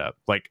catch up.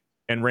 Like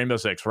in Rainbow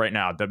Six right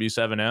now,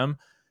 W7M,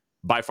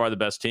 by far the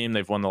best team.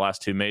 They've won the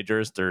last two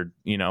majors. They're,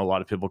 you know, a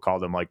lot of people call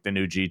them like the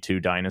new G2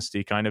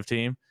 dynasty kind of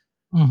team.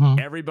 Mm-hmm.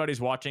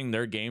 Everybody's watching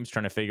their games,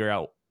 trying to figure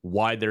out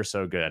why they're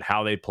so good,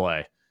 how they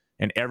play.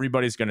 And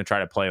everybody's going to try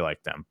to play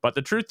like them. But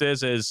the truth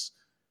is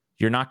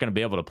you're not going to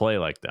be able to play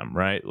like them,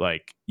 right?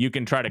 Like you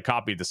can try to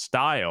copy the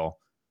style,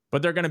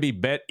 but they're going to be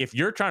if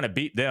you're trying to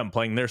beat them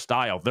playing their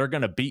style, they're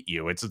going to beat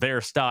you. It's their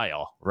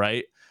style,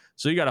 right?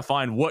 So you got to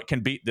find what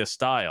can beat this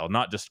style,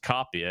 not just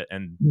copy it.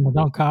 And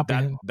don't copy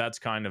it. That's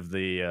kind of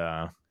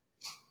the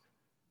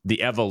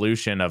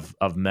evolution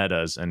of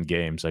metas and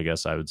games, I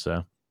guess I would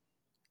say.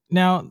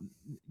 Now,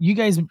 you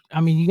guys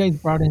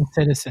brought in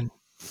Citizen.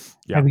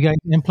 Yeah. Have you guys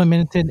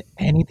implemented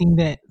anything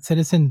that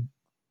Citizen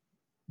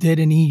did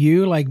in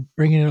EU, like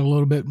bringing it a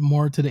little bit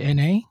more to the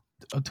NA?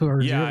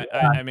 towards Yeah,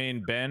 your I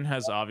mean, Ben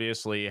has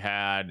obviously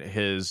had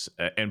his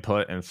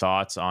input and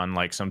thoughts on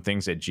like some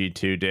things that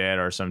G2 did,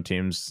 or some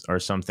teams, or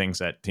some things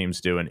that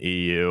teams do in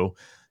EU,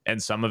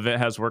 and some of it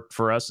has worked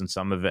for us, and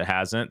some of it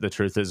hasn't. The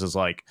truth is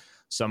like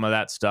some of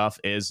that stuff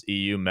is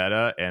EU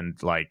meta,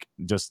 and like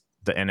just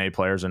the NA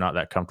players are not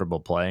that comfortable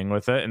playing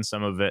with it, and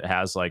some of it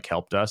has like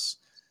helped us.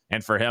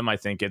 And for him, I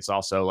think it's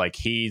also like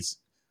he's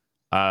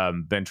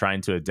been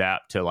trying to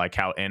adapt to like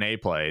how NA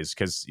plays,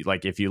 because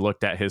like if you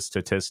looked at his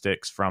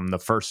statistics from the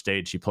first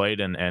stage he played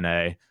in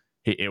NA,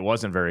 it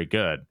wasn't very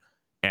good.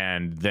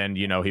 And then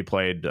he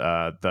played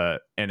the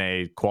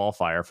NA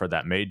qualifier for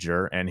that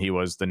major, and he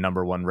was the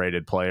number one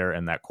rated player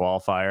in that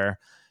qualifier,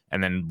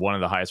 and then one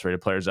of the highest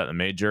rated players at the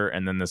major.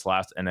 And then this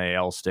last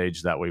NAL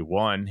stage that we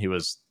won, he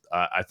was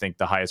I think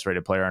the highest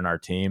rated player on our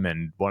team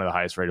and one of the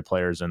highest rated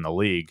players in the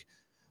league.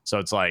 So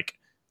it's like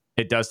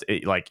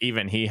like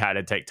even he had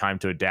to take time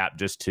to adapt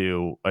just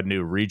to a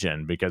new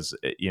region, because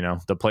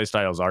the play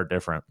styles are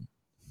different.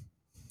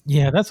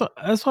 Yeah, that's what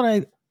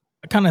I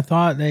kind of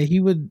thought, that he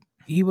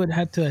would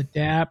have to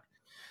adapt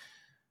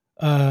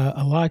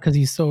a lot, because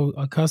he's so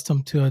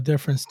accustomed to a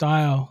different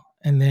style.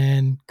 And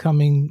then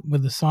coming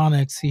with the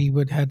Soniqs, he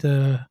would have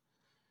to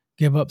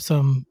give up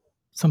some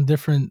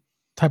different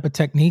type of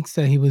techniques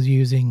that he was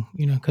using,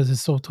 because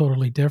it's so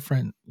totally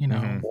different,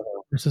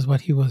 versus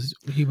what he was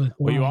doing.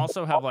 Well, you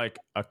also have like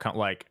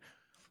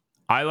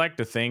I like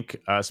to think,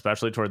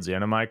 especially towards the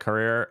end of my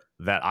career,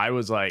 that I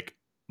was like,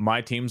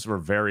 my teams were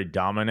very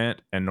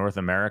dominant in North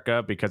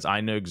America, because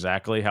I knew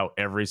exactly how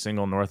every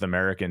single North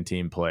American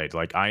team played.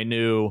 Like I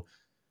knew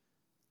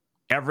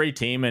every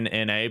team in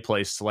NA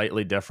plays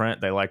slightly different.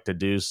 They like to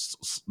do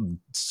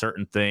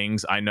certain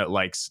things. I know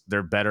like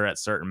they're better at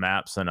certain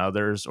maps than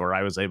others, or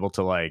I was able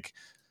to like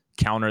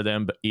counter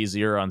them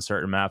easier on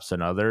certain maps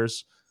than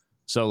others.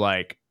 So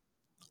like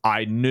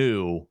I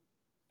knew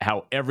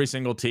how every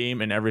single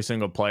team and every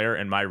single player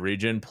in my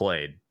region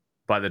played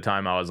by the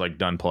time I was like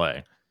done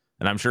playing.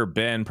 And I'm sure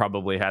Ben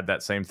probably had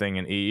that same thing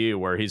in EU,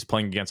 where he's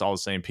playing against all the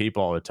same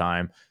people all the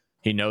time.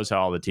 He knows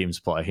how all the teams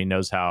play. He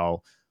knows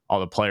how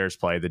all the players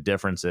play, the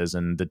differences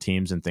and the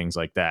teams and things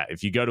like that.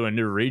 If you go to a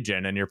new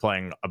region and you're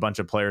playing a bunch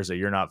of players that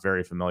you're not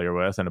very familiar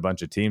with and a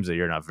bunch of teams that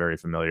you're not very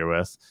familiar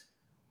with,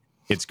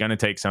 it's going to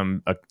take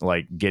some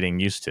like getting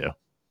used to.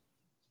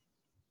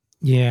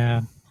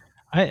 Yeah,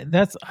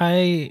 that's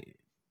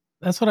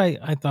what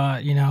I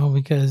thought,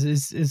 because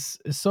it's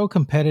so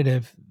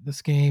competitive,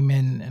 this game,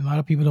 and a lot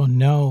of people don't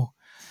know.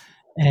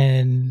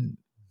 And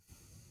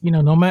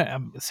no matter,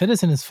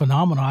 Citizen is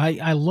phenomenal.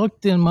 I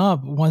looked him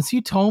up once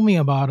you told me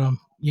about him.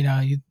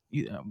 You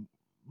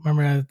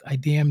remember I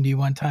DM'd you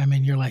one time,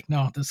 and you're like,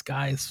 "No, this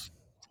guy is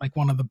like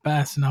one of the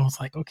best," and I was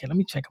like, "Okay, let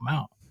me check him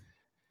out."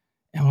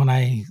 And when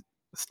I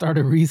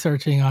started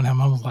researching on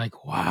him, I was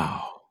like,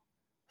 "Wow,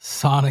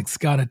 Soniqs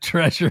got a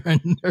treasure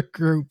in their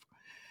group."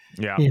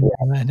 Yeah.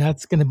 And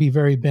that's going to be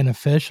very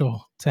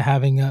beneficial to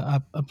having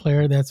a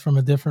player that's from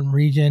a different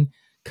region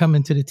come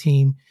into the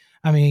team.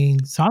 I mean,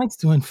 Soniqs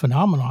doing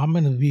phenomenal. I'm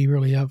going to be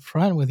really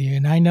upfront with you.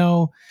 And I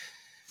know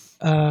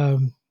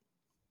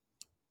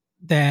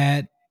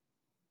that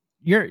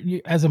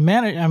you as a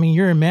manager, I mean,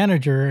 you're a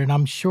manager, and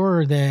I'm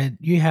sure that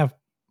you have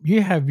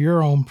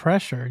your own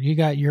pressure. You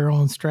got your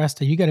own stress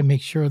that you got to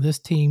make sure this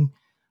team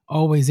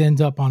always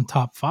ends up on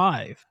top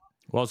 5.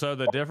 Well, so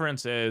the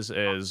difference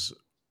is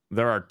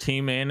there are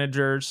team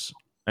managers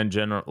and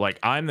general, like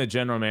I'm the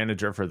general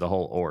manager for the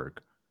whole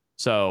org.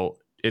 So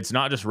it's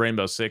not just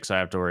Rainbow Six I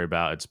have to worry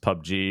about. It's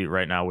PUBG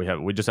right now.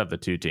 We just have the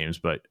 2 teams,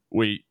 but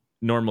we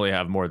normally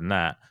have more than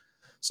that.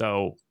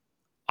 So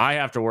I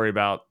have to worry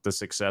about the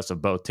success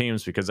of both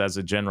teams, because as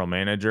a general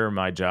manager,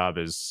 my job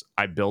is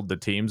I build the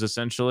teams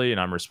essentially, and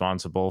I'm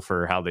responsible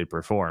for how they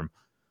perform.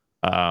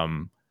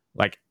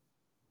 Like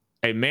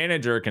a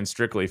manager can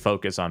strictly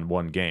focus on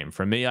one game.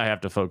 For me, I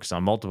have to focus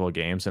on multiple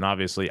games, and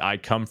obviously I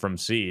come from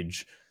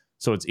Siege,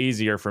 so it's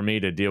easier for me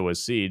to deal with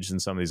Siege than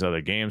some of these other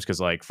games,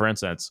 because like for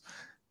instance,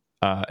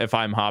 if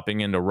I'm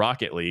hopping into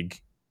Rocket League,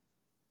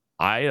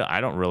 I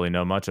don't really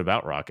know much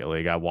about Rocket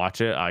League. I watch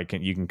it.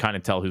 You can kind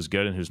of tell who's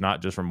good and who's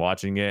not just from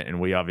watching it.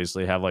 And we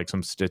obviously have like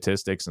some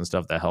statistics and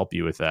stuff that help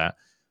you with that.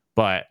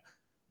 But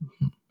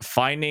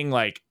finding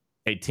like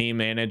a team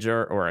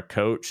manager or a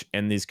coach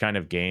in these kind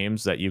of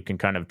games that you can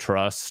kind of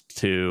trust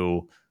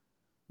to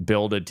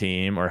build a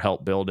team or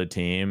help build a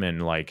team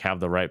and like have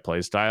the right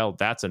play style,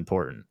 that's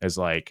important. Is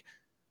like,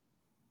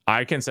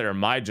 I consider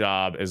my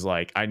job is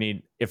like,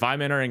 if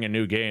I'm entering a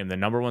new game, the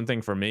number one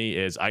thing for me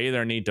is I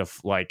either need to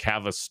like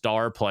have a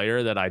star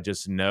player that I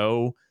just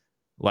know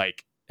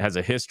like has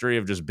a history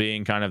of just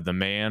being kind of the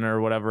man or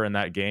whatever in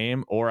that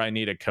game, or I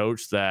need a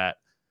coach that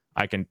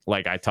I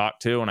talk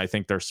to and I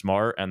think they're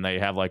smart and they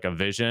have like a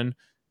vision,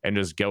 and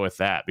just go with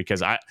that.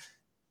 Because I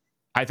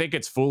think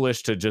it's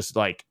foolish to just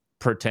like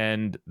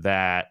pretend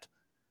that,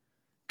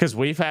 because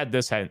we've had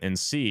this in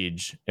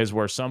Siege, is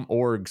where some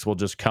orgs will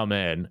just come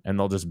in and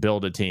they'll just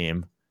build a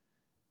team,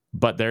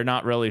 but they're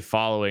not really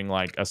following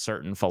like a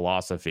certain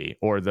philosophy,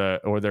 or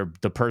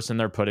the person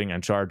they're putting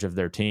in charge of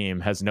their team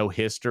has no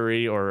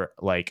history or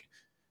like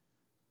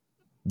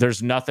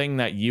there's nothing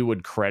that you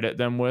would credit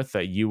them with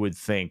that you would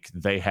think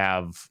they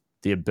have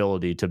the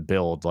ability to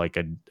build like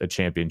a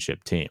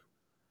championship team.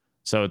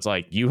 So it's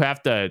like you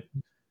have to,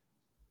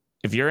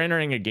 if you're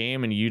entering a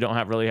game and you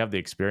don't really have the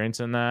experience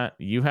in that,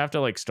 you have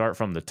to like start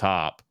from the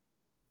top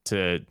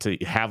to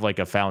have like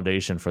a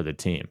foundation for the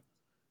team.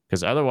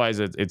 Because otherwise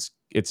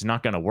it's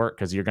not going to work,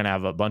 because you're going to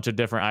have a bunch of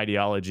different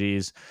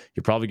ideologies.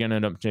 You're probably going to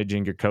end up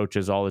changing your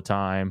coaches all the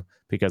time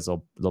because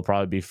they'll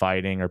probably be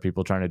fighting or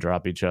people trying to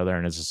drop each other.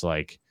 And it's just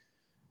like,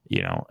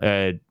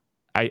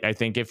 I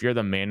think if you're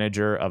the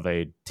manager of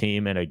a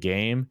team in a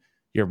game,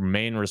 your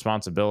main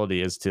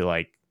responsibility is to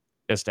like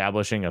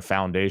establishing a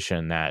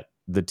foundation that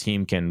the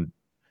team can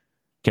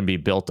be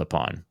built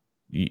upon,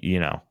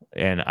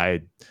 and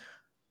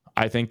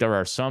I think there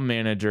are some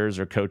managers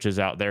or coaches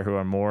out there who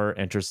are more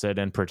interested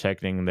in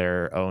protecting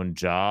their own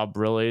job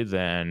really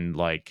than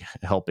like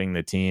helping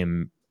the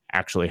team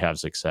actually have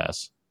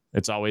success.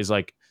 It's always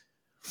like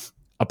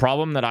a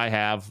problem that I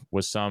have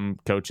with some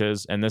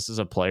coaches, and this is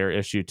a player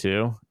issue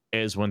too,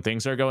 is when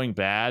things are going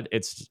bad,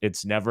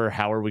 it's never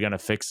how are we going to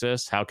fix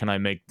this? How can I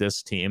make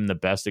this team the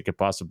best it could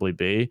possibly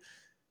be?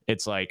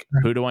 It's like,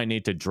 who do I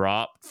need to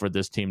drop for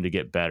this team to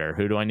get better?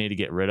 Who do I need to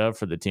get rid of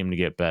for the team to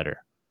get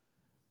better?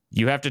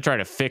 You have to try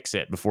to fix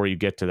it before you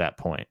get to that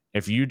point.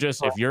 If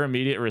your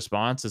immediate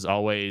response is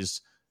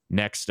always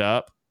next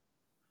up,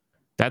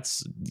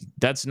 that's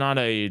not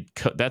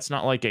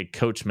like a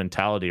coach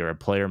mentality or a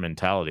player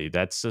mentality.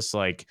 That's just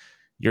like,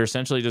 you're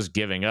essentially just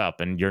giving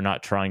up and you're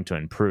not trying to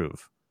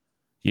improve.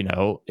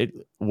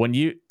 When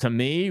you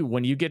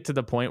get to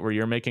the point where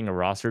you're making a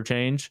roster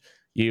change,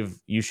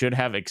 you should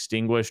have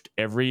extinguished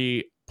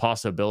every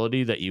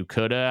possibility that you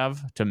could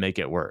have to make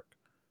it work.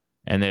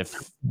 And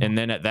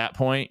then at that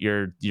point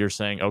you're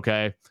saying,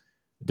 okay,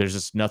 there's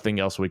just nothing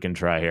else we can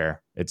try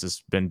here. It's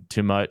just been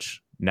too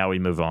much. Now we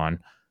move on.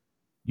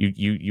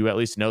 You at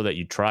least know that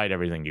you tried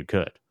everything you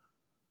could.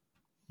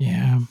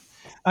 Yeah.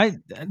 I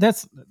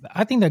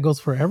think that goes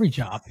for every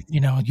job.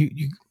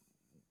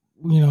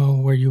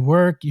 Where you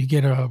work, you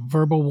get a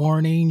verbal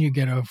warning, you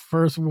get a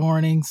first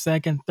warning,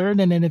 second, third,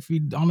 and then if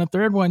you on the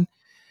third one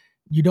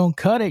you don't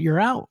cut it, you're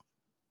out.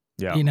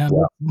 Yeah.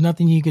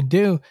 Nothing you could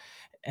do.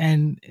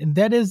 And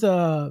that is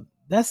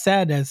that's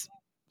sad as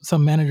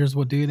some managers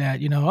will do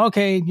that.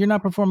 Okay, you're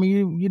not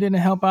performing, you didn't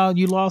help out,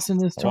 you lost in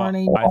this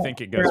tourney. I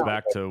think it goes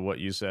back to what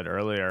you said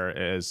earlier,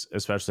 is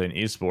especially in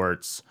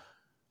esports,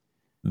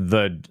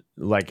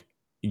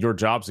 your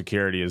job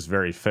security is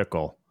very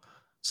fickle.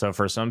 So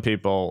for some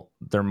people,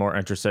 they're more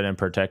interested in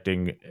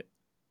protecting,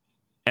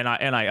 and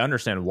I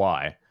understand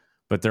why,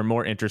 but they're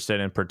more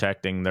interested in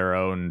protecting their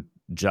own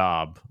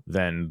job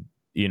than,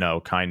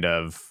 kind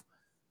of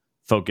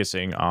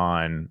focusing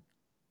on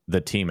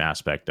the team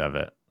aspect of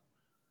it.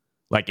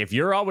 Like if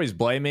you're always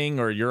blaming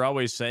or you're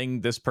always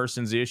saying this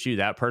person's the issue,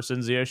 that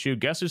person's the issue,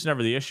 guess who's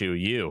never the issue?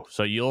 You.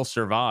 So you'll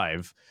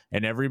survive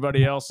and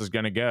everybody else is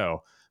going to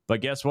go.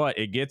 But guess what?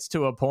 It gets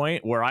to a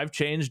point where I've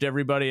changed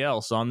everybody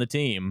else on the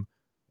team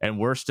and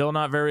we're still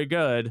not very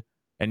good,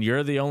 and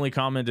you're the only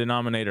common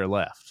denominator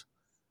left.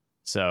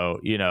 So,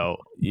 you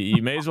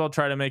may as well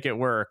try to make it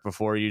work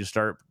before you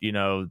start,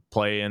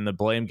 playing the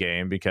blame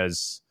game,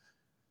 because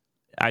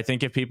I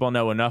think if people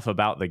know enough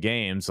about the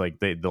games, like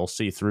they'll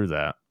see through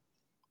that.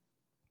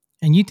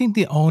 And you think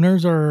the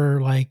owners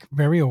are like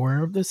very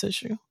aware of this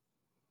issue?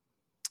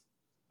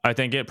 I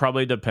think it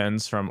probably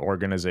depends from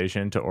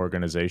organization to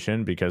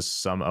organization, because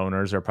some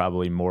owners are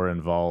probably more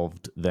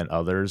involved than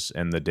others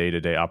in the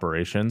day-to-day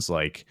operations.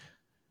 Like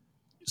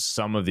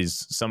some of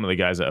the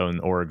guys that own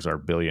orgs are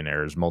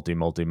billionaires,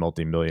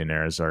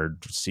 multi-millionaires, are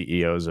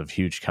CEOs of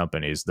huge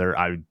companies.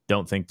 I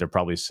don't think they're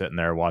probably sitting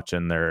there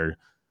watching their,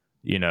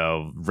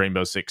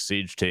 Rainbow Six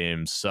Siege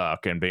team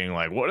suck and being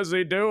like, what is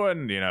he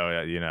doing?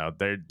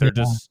 They're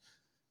just,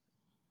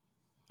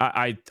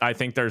 I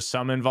think there's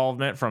some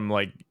involvement from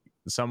like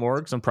some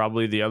orgs, and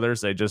probably the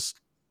others, they just,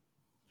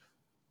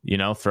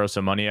 throw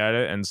some money at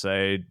it and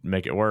say,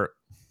 make it work.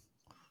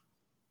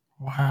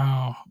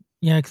 Wow.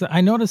 Yeah. Cause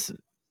I noticed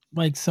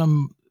like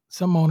some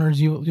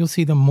owners, you'll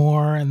see them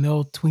more and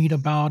they'll tweet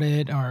about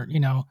it, or,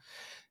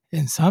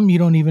 and some you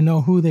don't even know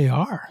who they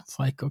are. It's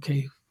like,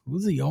 okay,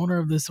 who's the owner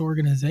of this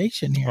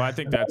organization here? Well, I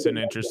think that's an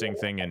interesting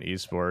thing in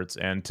esports.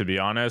 And to be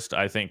honest,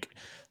 I think,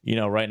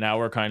 right now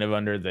we're kind of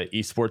under the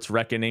esports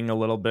reckoning a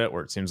little bit,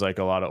 where it seems like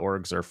a lot of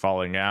orgs are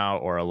falling out,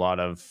 or a lot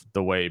of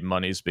the way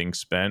money's being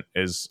spent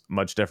is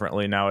much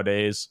differently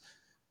nowadays,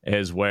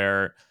 is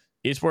where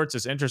esports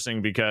is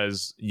interesting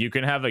because you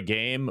can have a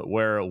game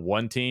where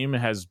one team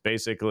has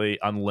basically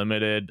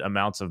unlimited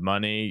amounts of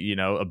money.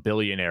 A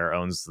billionaire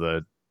owns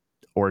the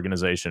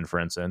organization, for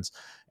instance,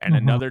 and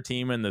another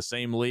team in the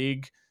same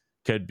league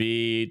could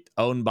be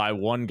owned by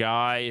one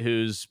guy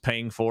who's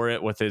paying for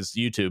it with his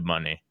YouTube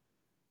money.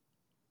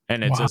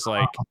 And it's just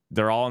like,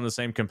 they're all in the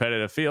same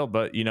competitive field.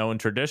 But, in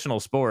traditional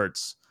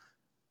sports,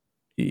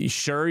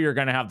 sure, you're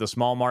going to have the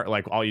small market.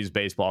 Like, I'll use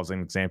baseball as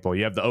an example.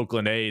 You have the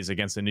Oakland A's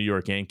against the New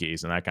York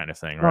Yankees and that kind of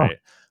thing, right?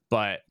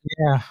 But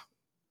yeah,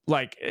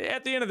 like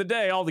at the end of the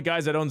day, all the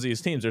guys that owns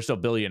these teams are still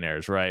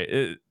billionaires,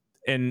 right?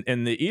 in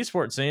the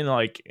esports scene,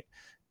 like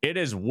it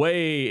is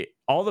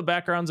all the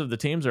backgrounds of the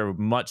teams are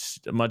much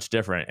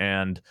different.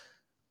 And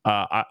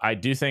I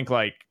do think,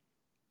 like,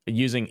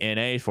 using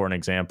NA for an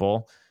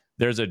example,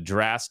 there's a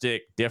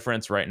drastic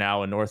difference right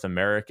now in North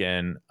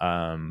American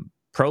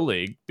Pro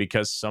League,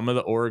 because some of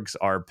the orgs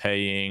are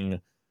paying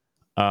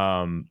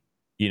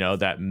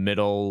that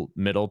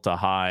middle to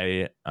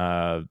high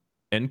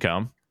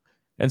income,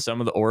 and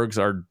some of the orgs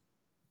are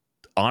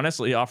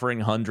honestly offering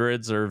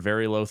hundreds or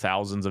very low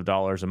thousands of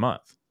dollars a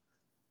month.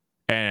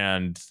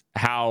 And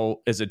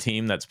how is a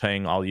team that's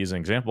paying, I'll use an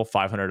example,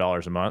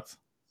 $500 a month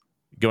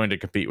going to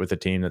compete with a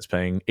team that's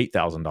paying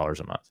 $8,000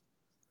 a month?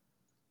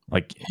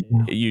 Like,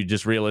 you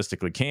just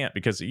realistically can't,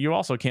 because you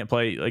also can't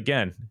play,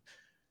 again,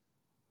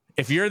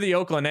 if you're the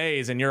Oakland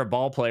A's and you're a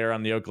ball player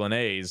on the Oakland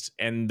A's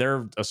and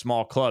they're a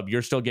small club,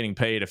 you're still getting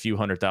paid a few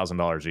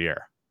 $100,000 a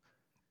year.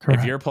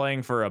 Correct. If you're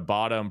playing for a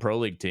bottom Pro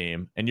League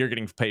team and you're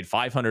getting paid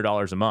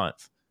 $500 a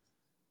month,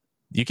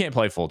 you can't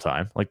play full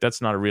time. Like,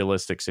 that's not a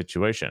realistic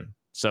situation.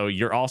 So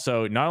you're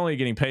also not only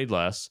getting paid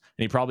less,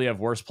 and you probably have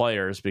worse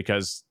players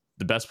because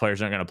the best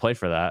players aren't going to play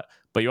for that,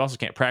 but you also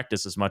can't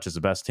practice as much as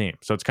the best team.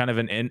 So it's kind of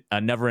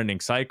a never-ending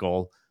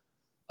cycle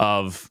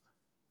of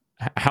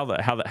how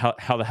the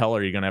hell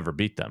are you going to ever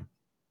beat them?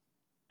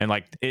 And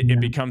like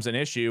it becomes an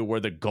issue where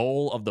the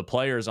goal of the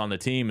players on the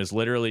team is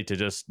literally to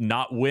just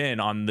not win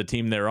on the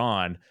team they're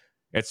on.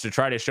 It's to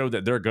try to show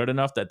that they're good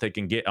enough that they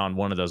can get on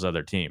one of those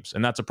other teams.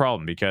 And that's a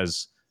problem,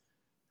 because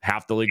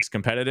half the league's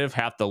competitive,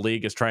 half the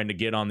league is trying to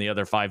get on the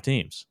other 5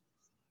 teams.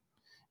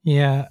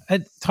 Yeah,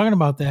 talking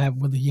about that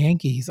with the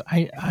Yankees,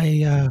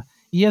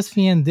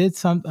 ESPN did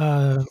some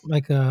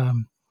like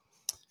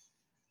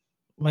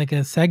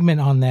a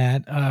segment on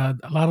that. A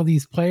lot of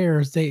these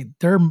players,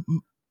 their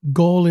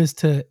goal is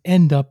to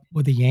end up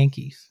with the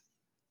Yankees.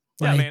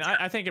 Yeah, I mean,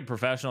 I think in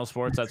professional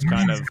sports that's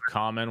kind of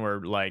common.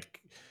 Where,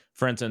 like,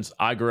 for instance,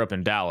 I grew up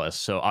in Dallas,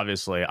 so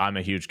obviously I'm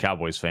a huge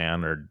Cowboys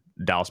fan, or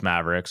Dallas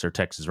Mavericks, or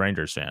Texas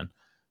Rangers fan,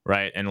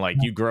 right? And like,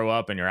 you grow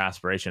up and your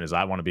aspiration is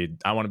I want to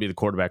be the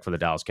quarterback for the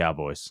Dallas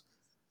Cowboys.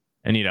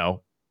 And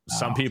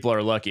some people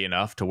are lucky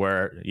enough to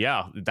where,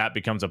 yeah, that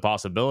becomes a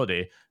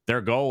possibility. Their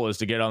goal is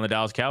to get on the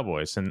Dallas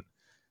Cowboys, and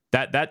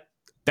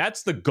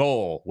that's the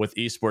goal with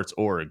esports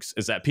orgs,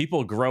 is that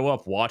people grow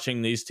up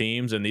watching these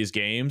teams and these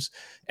games.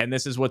 And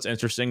this is what's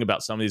interesting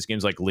about some of these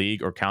games like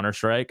League or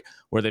Counter-Strike,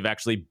 where they've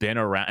actually been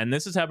around, and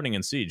this is happening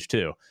in Siege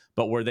too,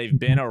 but where they've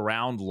been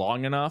around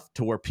long enough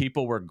to where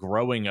people were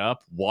growing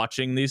up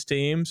watching these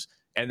teams,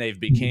 and they've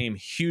became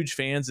huge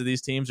fans of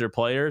these teams or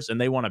players, and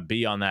they want to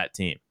be on that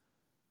team.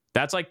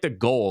 That's like the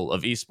goal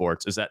of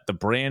esports, is that the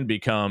brand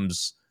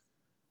becomes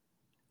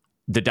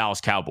the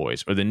Dallas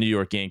Cowboys or the New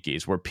York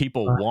Yankees, where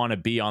people want to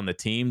be on the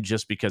team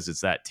just because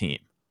it's that team.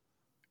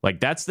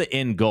 Like, that's the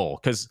end goal,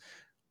 because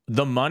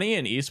the money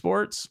in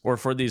esports, or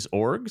for these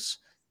orgs,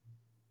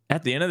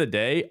 at the end of the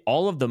day,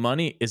 all of the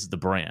money is the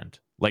brand.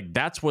 Like,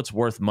 that's what's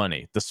worth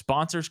money. The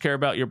sponsors care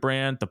about your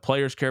brand, the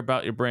players care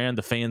about your brand,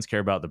 the fans care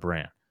about the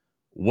brand.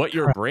 What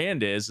your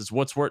brand is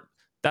what's worth.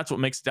 That's what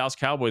makes Dallas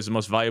Cowboys the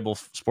most valuable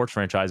sports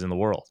franchise in the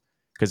world,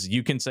 because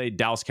you can say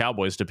Dallas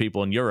Cowboys to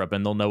people in Europe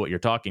and they'll know what you're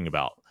talking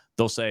about.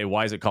 They'll say,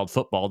 why is it called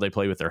football? They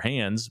play with their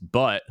hands,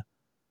 but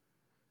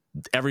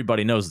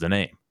everybody knows the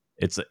name.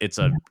 It's a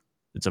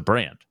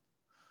brand.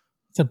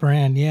 It's a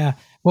brand. Yeah.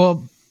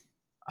 Well,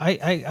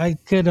 I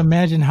could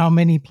imagine how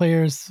many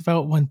players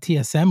felt when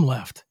TSM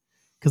left,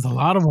 because a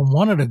lot of them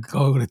wanted to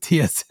go to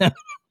TSM.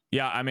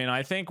 Yeah. I mean,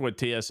 I think with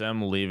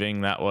TSM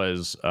leaving, that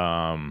was,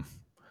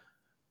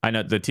 I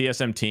know the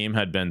TSM team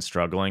had been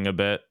struggling a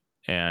bit,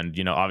 and,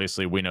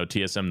 obviously we know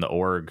TSM, the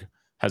org,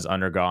 has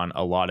undergone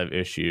a lot of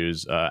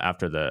issues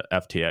after the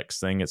FTX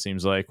thing, it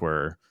seems like,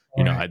 where,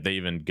 they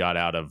even got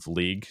out of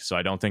League. So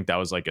I don't think that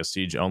was like a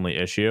Siege only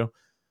issue.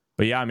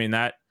 But yeah, I mean,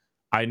 that,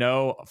 I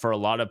know for a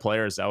lot of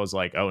players, that was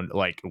like, oh,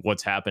 like,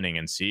 what's happening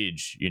in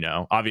Siege,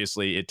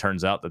 obviously it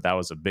turns out that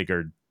was a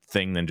bigger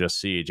thing than just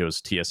Siege. It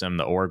was TSM,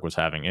 the org, was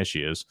having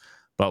issues.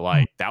 But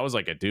like, that was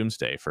like a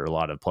doomsday for a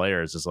lot of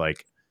players. Is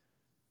like,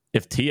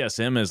 if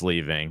TSM is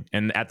leaving,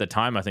 and at the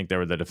time I think they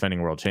were the defending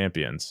world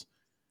champions,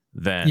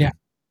 then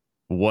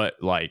what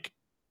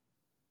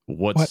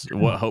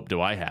hope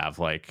do I have?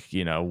 Like,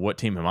 what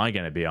team am I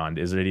going to be on?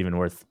 Is it even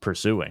worth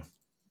pursuing?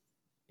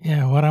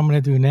 Yeah, what I'm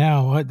going to do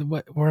now?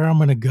 Where I'm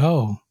going to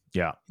go?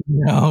 Yeah,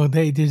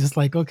 they're just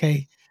like,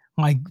 okay,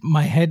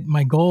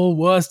 my goal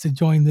was to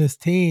join this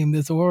team,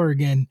 this org,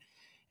 and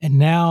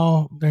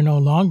now they're no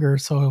longer.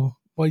 So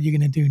what are you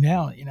going to do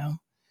now?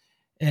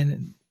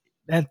 And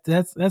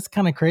that's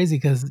kind of crazy,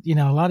 because a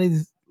lot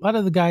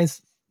of the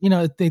guys,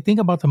 they think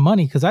about the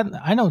money, because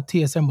I know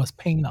TSM was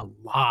paying a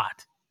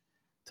lot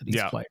to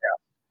these players.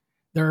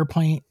 They're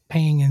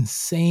paying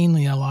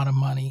insanely a lot of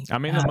money. I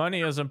mean, the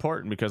money is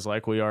important because,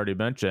 like we already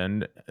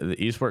mentioned, the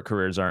esports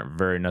careers aren't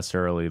very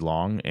necessarily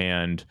long,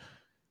 and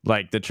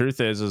like, the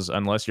truth is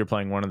unless you're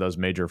playing one of those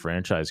major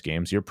franchise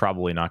games, you're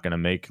probably not going to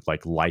make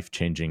like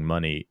life-changing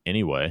money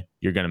anyway.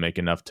 You're going to make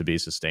enough to be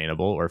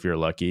sustainable, or if you're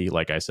lucky,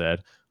 like I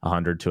said,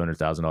 $100,000,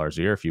 $200,000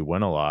 a year if you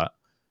win a lot.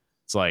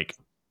 It's like,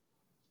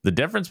 The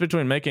difference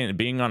between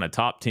being on a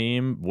top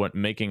team,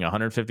 making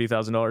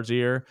 $150,000 a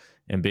year,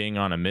 and being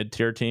on a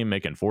mid-tier team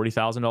making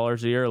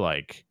 $40,000 a year,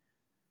 like,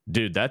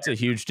 dude, that's a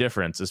huge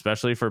difference,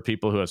 especially for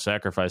people who have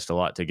sacrificed a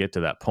lot to get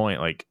to that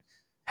point. Like,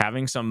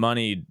 having some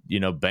money,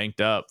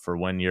 banked up for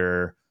when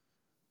you're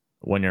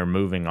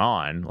moving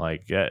on,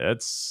 like,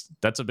 that's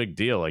a big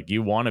deal. Like,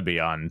 you want to be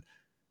on,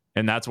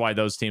 and that's why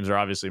those teams are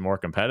obviously more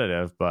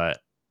competitive. But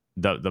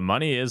the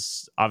money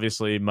is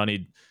obviously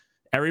money.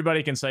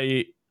 Everybody can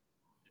say,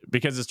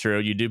 because it's true,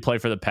 you do play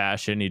for the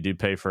passion, you do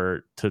pay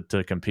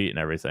to compete and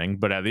everything.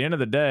 But at the end of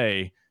the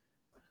day,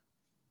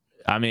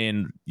 I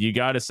mean, you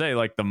got to say,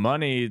 like, the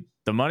money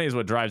is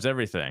what drives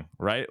everything,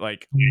 right?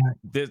 Like,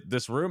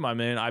 this room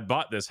I'm in, I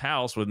bought this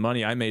house with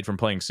money I made from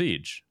playing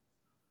Siege.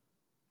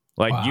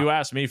 Like, wow. You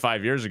asked me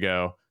 5 years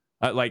ago,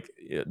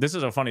 this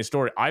is a funny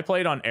story. I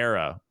played on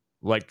Era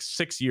like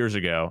 6 years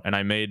ago, and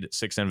I made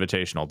Six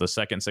Invitational, the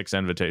second Six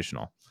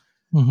Invitational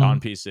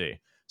on PC.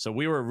 So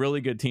we were a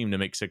really good team to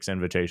make Six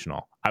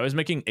Invitational. I was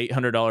making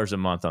 $800 a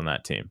month on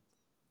that team.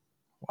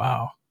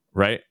 Wow.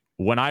 Right?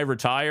 When I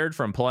retired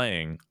from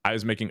playing, I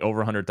was making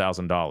over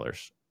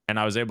 $100,000, and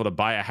I was able to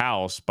buy a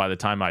house. By the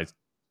time I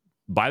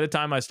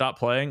stopped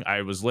playing,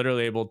 I was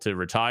literally able to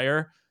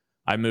retire.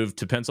 I moved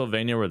to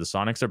Pennsylvania, where the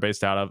Soniqs are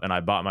based out of, and I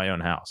bought my own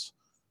house.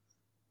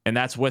 And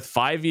that's with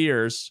 5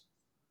 years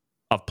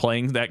of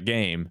playing that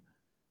game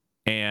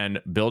and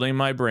building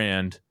my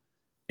brand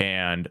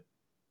and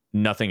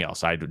nothing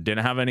else. I didn't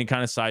have any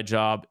kind of side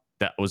job.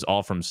 That was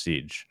all from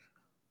Siege.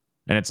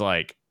 And it's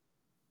like,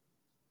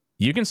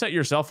 you can set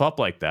yourself up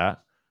like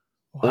that.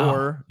 Wow.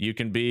 Or you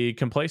can be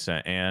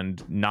complacent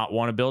and not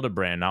want to build a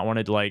brand, not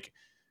want to, like,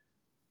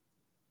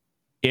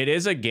 it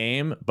is a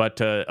game, but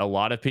to a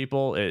lot of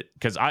people,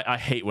 because I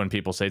hate when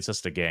people say it's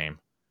just a game.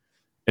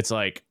 It's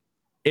like,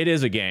 it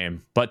is a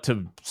game, but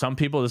to some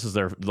people, this is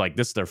their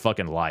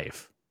fucking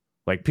life.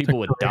 Like, people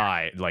would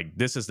die. Like,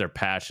 this is their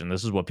passion.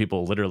 This is what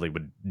people literally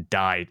would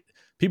die.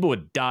 People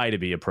would die to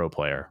be a pro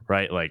player,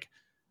 right? Like,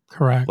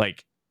 correct.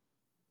 Like,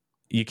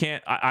 you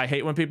can't. I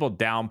hate when people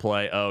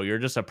downplay. Oh, you're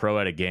just a pro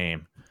at a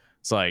game.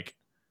 It's like,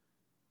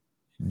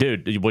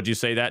 dude, would you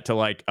say that to,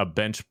 like, a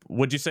bench?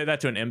 Would you say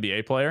that to an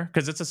NBA player?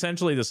 Because it's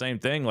essentially the same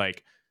thing.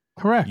 Like,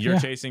 correct. You're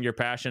chasing your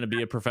passion to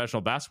be a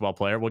professional basketball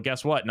player. Well,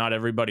 guess what? Not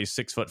everybody's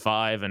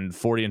 6'5" and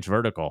 40-inch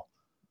vertical,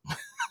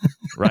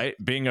 right?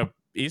 Being a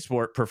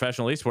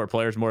professional esport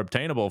player is more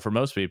obtainable for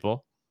most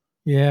people.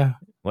 Yeah.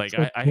 Like,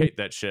 I hate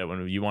that shit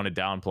when you want to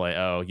downplay.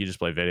 Oh, you just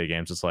play video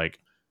games. It's like,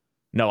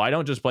 no, I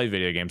don't just play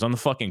video games. I'm the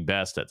fucking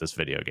best at this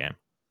video game.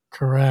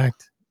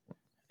 Correct.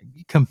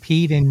 You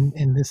compete, and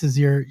this is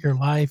your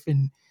life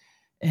and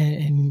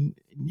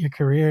your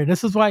career.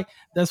 This is why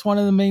that's one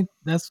of the main.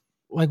 That's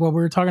like what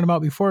we were talking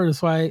about before.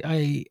 That's why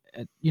I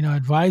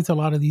advise a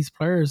lot of these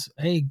players.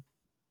 Hey,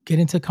 get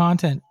into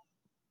content,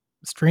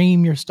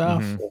 stream your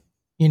stuff.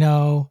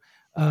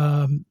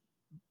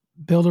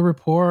 Build a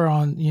rapport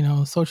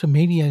on social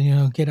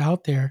media. Get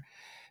out there.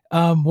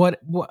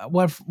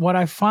 What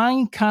I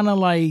find kind of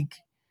like,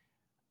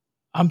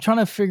 I'm trying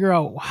to figure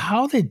out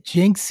how did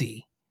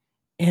Jinxie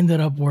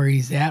ended up where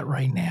he's at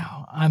right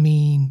now. I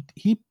mean,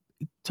 he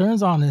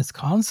turns on his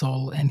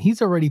console and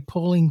he's already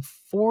pulling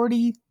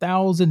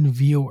 40,000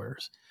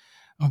 viewers.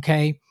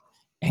 Okay.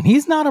 And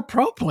he's not a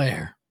pro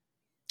player.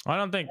 I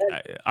don't think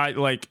I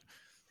like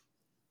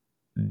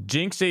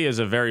Jinxie is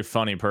a very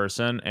funny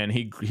person, and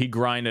he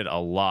grinded a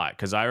lot.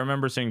 Cause I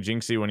remember seeing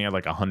Jinxie when he had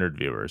like 100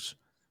 viewers.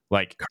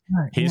 Like,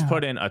 he's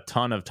put in a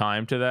ton of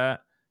time to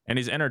that, and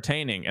he's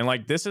entertaining. And,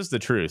 like, this is the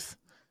truth.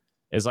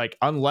 Is like,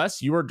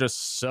 unless you are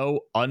just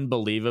so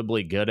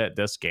unbelievably good at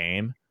this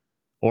game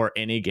or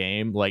any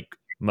game, like,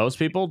 most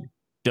people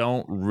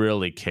don't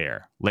really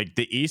care. Like,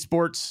 the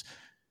esports,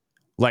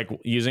 like,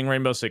 using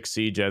Rainbow Six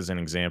Siege as an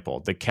example,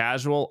 the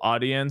casual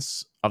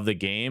audience of the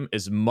game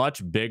is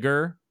much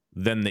bigger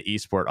than the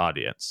esport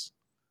audience,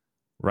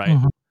 right?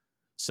 Mm-hmm.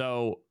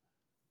 So,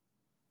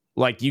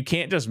 like, you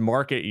can't just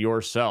market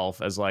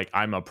yourself as, like,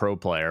 I'm a pro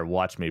player,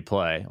 watch me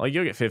play. Like,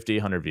 you'll get 50,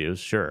 100 views,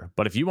 sure.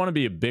 But if you want to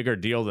be a bigger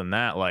deal than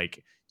that,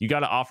 like, you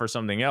got to offer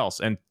something else.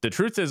 And the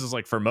truth is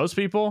like, for most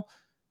people,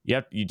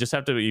 you just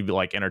have to be,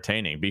 like,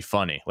 entertaining, be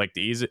funny. Like,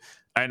 the easy,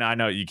 and I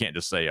know you can't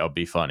just say, oh,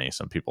 be funny.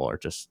 Some people are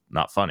just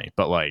not funny.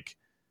 But, like,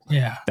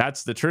 yeah,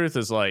 that's the truth,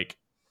 is like,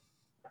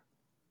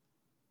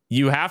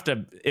 you have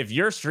to, if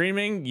you're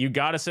streaming, you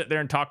got to sit there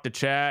and talk to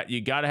chat.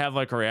 You got to have,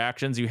 like,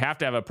 reactions. You have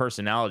to have a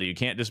personality. You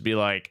can't just be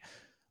like,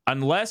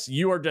 unless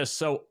you are just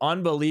so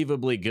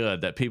unbelievably good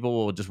that people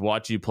will just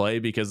watch you play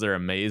because they're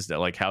amazed at,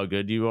 like, how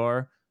good you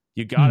are.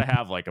 You got to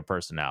have, like, a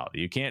personality.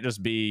 You can't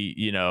just be,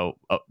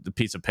 the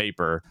piece of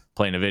paper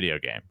playing a video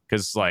game.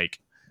 Because, like,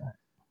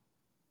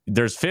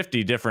 there's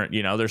 50 different,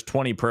 there's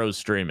 20 pros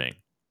streaming.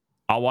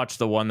 I'll watch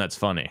the one that's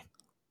funny,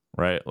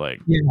 right?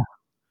 Like, yeah.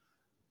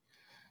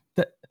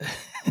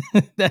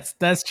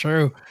 That's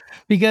true,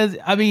 because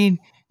I mean,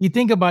 you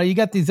think about it, you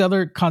got these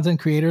other content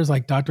creators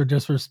like Dr.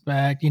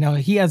 Disrespect.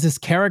 He has his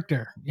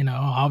character.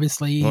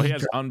 Obviously, well, he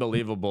has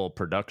unbelievable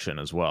production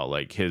as well.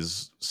 Like,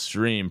 his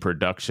stream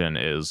production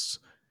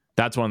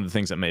That's one of the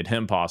things that made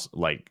him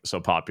so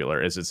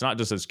popular. Is it's not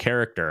just his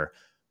character,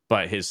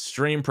 but his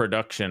stream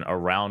production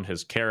around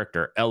his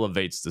character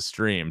elevates the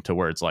stream to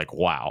where it's like,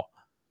 wow,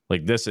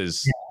 like this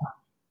is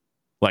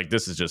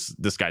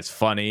just, this guy's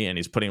funny, and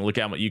he's look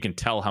at what you can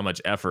tell how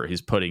much effort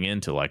he's putting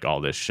into like all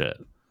this shit.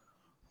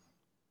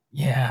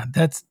 Yeah,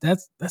 that's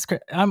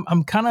great.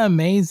 I'm kind of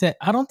amazed that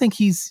I don't think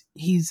he's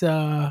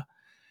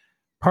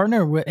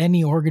partnered with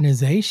any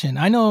organization.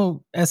 I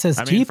know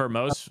SSG. I mean, for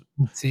most,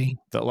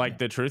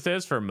 the truth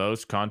is, for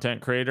most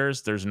content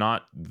creators, there's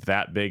not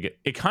that big.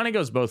 It kind of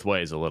goes both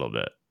ways a little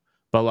bit,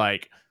 but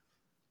like,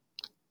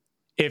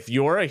 if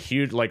you're a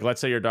huge, like, let's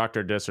say you're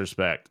Dr.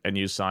 Disrespect and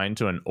you sign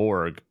to an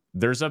org,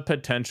 there's a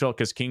potential,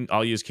 because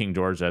I'll use King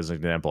George as an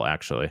example,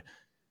 actually.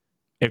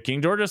 If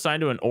King George is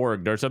signed to an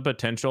org, there's a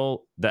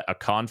potential that a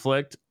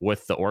conflict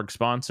with the org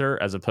sponsor,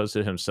 as opposed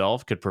to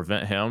himself, could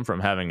prevent him from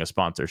having a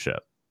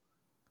sponsorship.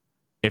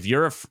 If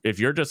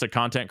you're just a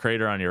content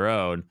creator on your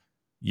own,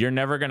 you're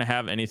never going to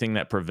have anything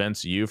that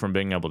prevents you from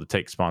being able to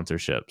take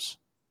sponsorships.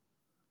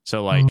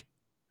 So like,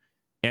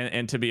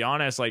 and to be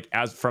honest, like,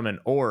 as from an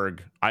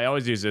org, I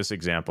always use this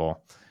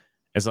example.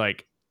 It's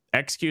like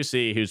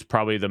XQC, who's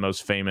probably the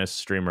most famous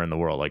streamer in the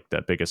world, like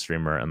the biggest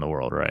streamer in the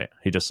world, right?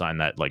 He just signed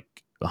that like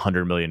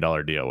 $100 million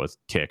deal with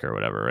Kick or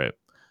whatever, right?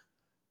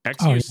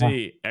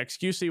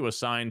 XQC was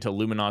signed to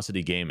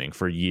Luminosity Gaming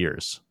for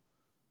years.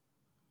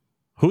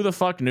 Who the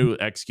fuck knew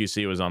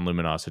XQC was on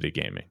Luminosity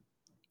Gaming?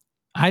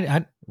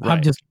 I'm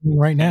just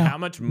right now. And how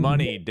much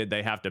money did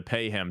they have to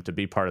pay him to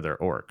be part of their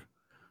org?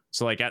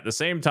 So like, at the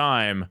same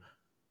time,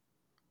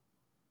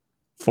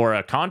 for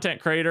a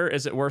content creator,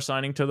 is it worth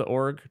signing to the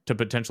org to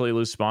potentially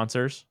lose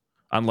sponsors?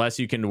 Unless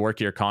you can work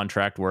your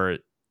contract where,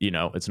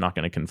 it's not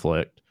going to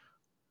conflict.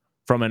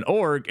 From an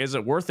org, is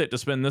it worth it to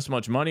spend this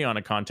much money on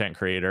a content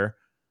creator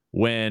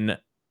when,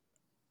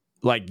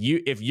 like,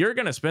 if you're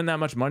going to spend that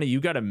much money,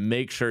 you got to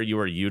make sure you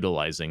are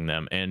utilizing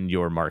them in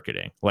your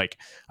marketing. Like,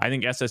 I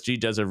think SSG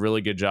does a really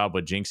good job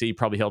with Jinxie. He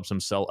probably helps him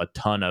sell a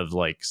ton of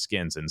like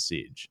skins in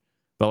Siege.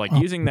 But like,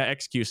 using the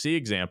XQC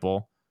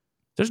example,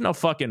 there's no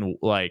fucking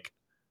like,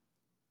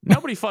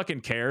 nobody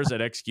fucking cares that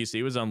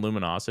XQC was on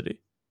Luminosity.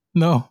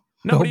 No.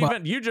 Nobody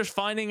even, you're just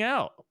finding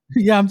out.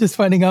 Yeah, I'm just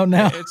finding out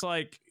now. It's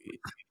like,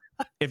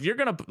 if you're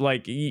going to,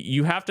 like,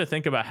 you have to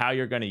think about how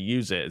you're going to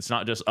use it. It's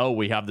not just, oh,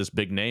 we have this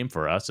big name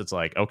for us. It's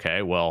like,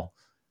 okay, well,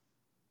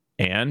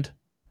 and?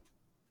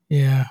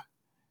 Yeah.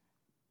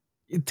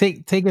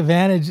 Take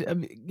advantage,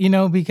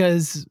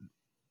 because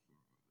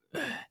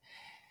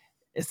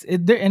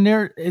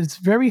it's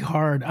very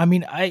hard. I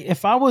mean,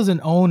 if I was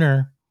an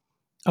owner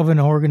of an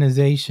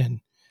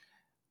organization,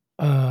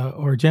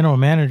 or general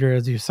manager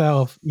as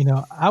yourself,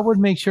 I would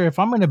make sure, if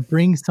I'm going to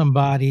bring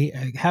somebody,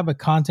 have a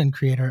content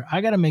creator, I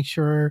want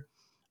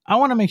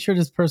to make sure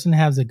this person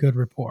has a good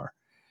rapport,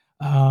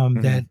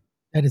 that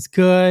it's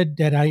good,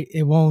 that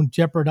it won't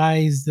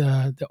jeopardize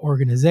the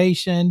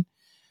organization.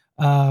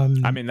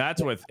 I mean,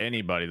 that's with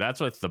anybody. That's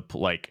with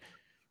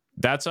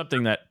that's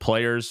something that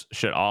players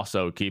should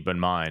also keep in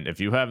mind. If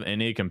you have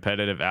any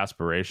competitive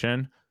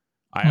aspiration,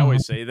 I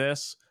always say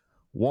this: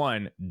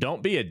 one,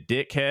 don't be a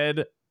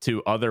dickhead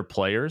to other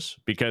players,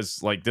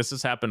 because like, this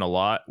has happened a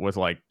lot with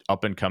like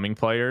up and coming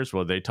players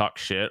where they talk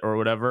shit or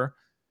whatever,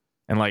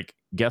 and like,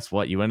 guess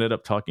what, you ended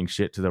up talking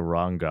shit to the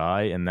wrong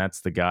guy, and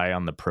that's the guy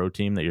on the pro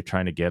team that you're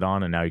trying to get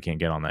on, and now you can't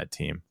get on that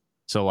team.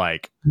 So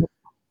like,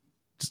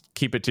 just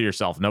keep it to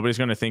yourself. Nobody's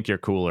going to think you're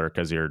cooler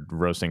because you're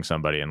roasting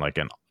somebody in like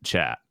a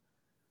chat.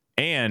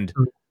 And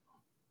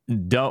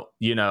don't,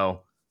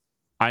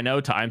 I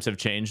know times have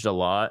changed a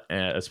lot,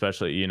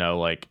 especially,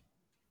 like,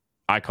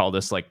 I call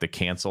this like the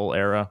cancel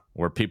era,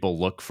 where people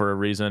look for a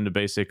reason to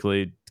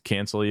basically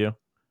cancel you.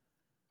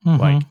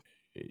 Like,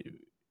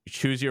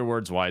 choose your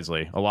words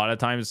wisely. A lot of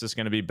times it's just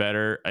going to be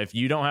better if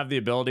you don't have the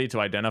ability to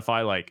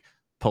identify like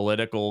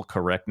political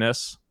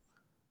correctness.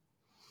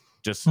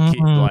 Just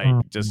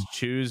just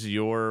choose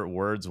your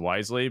words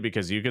wisely,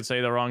 because you could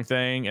say the wrong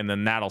thing, and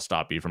then that'll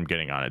stop you from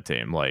getting on a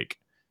team. Like,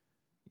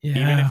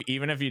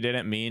 even if you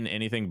didn't mean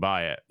anything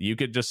by it, you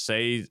could just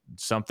say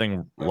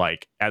something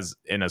like, as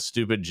in a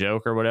stupid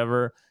joke or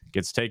whatever,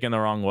 gets taken the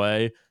wrong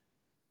way.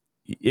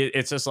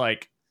 It's just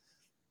like,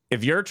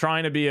 if you're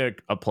trying to be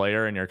a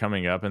player and you're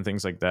coming up and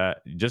things like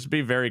that, just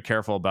be very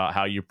careful about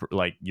how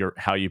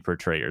you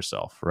portray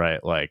yourself,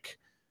 right? Like,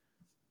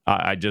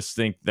 I just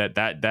think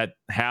that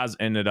has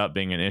ended up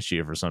being an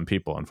issue for some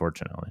people,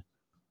 unfortunately.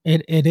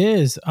 It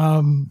is.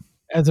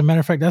 As a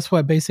matter of fact, that's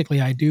what basically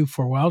I do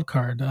for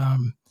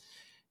Wildcard.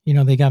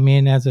 They got me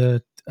in as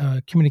a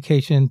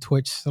communication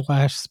Twitch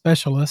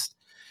 /specialist.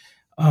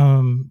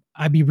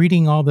 I'd be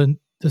reading all the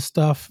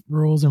stuff,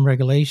 rules and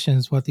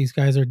regulations, what these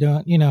guys are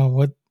doing,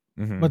 what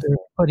they're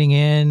putting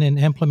in and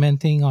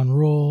implementing on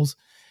rules.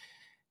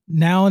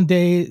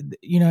 Nowadays,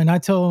 and I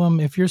tell them,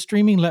 if you're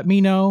streaming, let me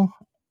know.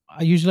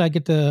 I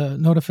get the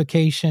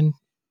notification.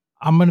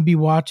 I'm going to be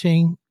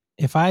watching.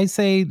 If I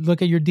say,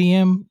 look at your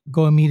DM,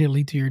 go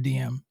immediately to your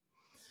DM.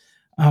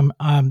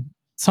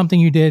 Something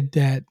you did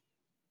that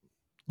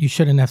you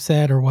shouldn't have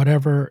said or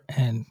whatever,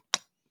 and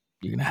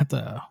you're going to have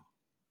to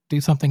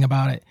do something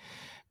about it,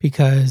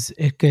 because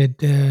it could,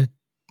 the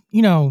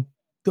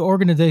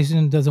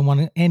organization doesn't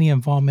want any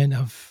involvement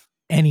of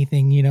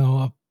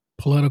anything,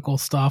 political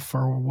stuff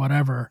or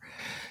whatever.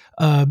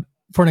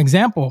 For an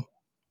example,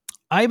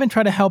 I even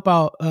try to help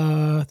out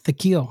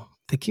Thaqil,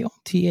 Thaqil.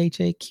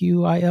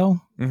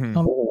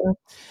 Mm-hmm.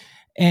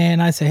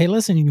 And I say, hey,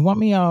 listen, you want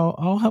me?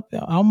 I'll help you.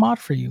 I'll mod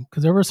for you,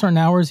 because there were certain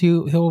hours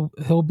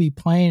he'll be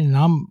playing,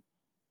 and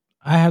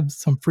I have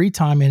some free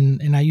time,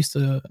 and I used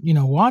to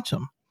watch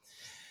him.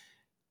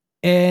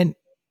 And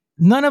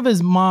none of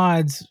his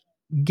mods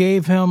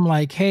gave him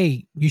like,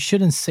 hey, you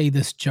shouldn't say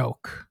this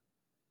joke.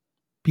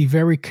 Be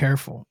very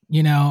careful.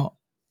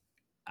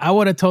 I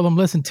would have told him,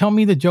 listen, tell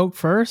me the joke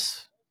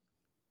first,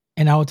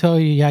 and I will tell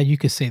you, yeah, you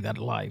could say that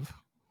live.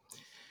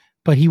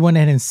 But he went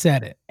ahead and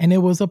said it, and it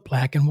was a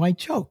black and white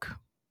joke.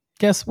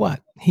 Guess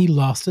what? He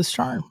lost his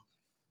charm.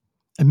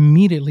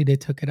 Immediately they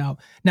took it out.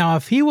 Now,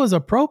 if he was a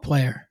pro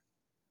player,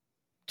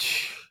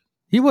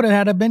 he would have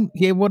had to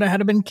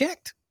been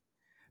kicked,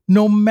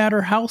 no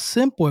matter how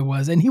simple it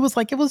was. And he was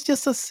like, it was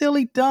just a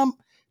silly, dumb,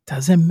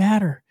 doesn't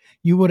matter.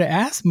 You would have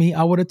asked me,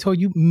 I would have told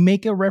you,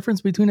 make a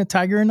reference between a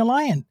tiger and a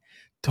lion.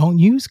 Don't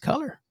use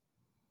color.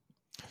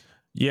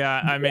 Yeah,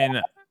 I mean,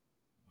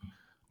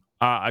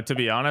 to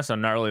be honest,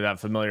 I'm not really that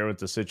familiar with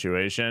the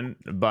situation,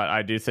 but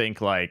I do think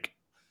like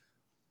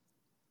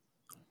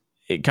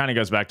it kind of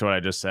goes back to what I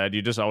just said.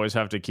 You just always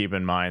have to keep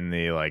in mind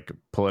the like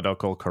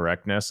political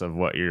correctness of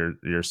what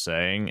you're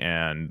saying,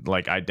 and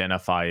like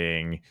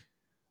identifying.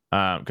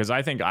 Because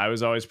I think I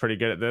was always pretty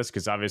good at this,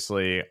 because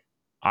obviously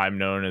I'm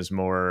known as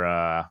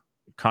more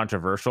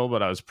controversial,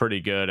 but I was pretty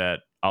good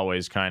at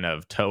always kind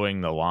of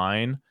towing the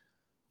line,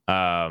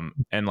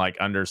 and like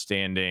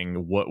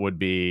understanding what would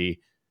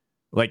be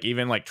like,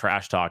 even like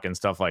trash talk and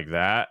stuff like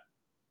that.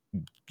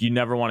 You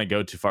never want to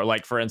go too far.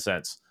 Like, for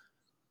instance,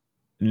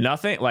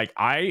 nothing like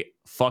I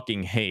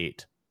fucking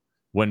hate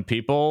when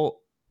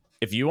people,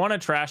 if you want to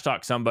trash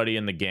talk somebody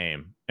in the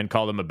game and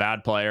call them a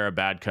bad player, a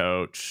bad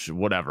coach,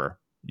 whatever,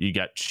 you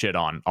get shit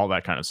on, all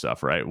that kind of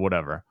stuff, right?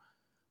 Whatever.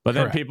 But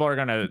then people are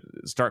going to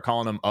start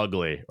calling them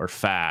ugly or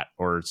fat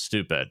or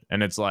stupid.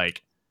 And it's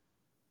like,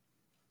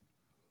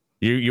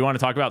 you want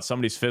to talk about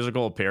somebody's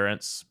physical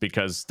appearance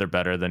because they're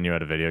better than you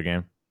at a video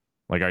game?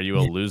 Like, are you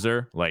a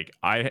loser? Like,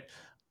 I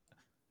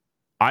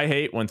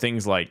hate when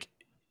things like,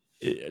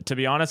 to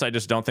be honest, I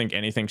just don't think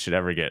anything should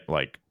ever get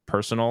like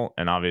personal.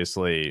 And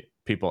obviously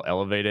people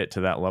elevate it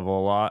to that level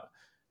a lot.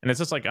 And it's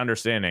just like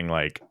understanding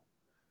like,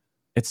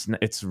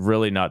 it's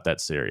really not that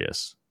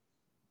serious.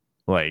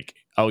 Like,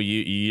 oh,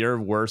 you're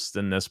worse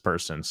than this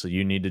person, so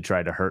you need to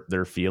try to hurt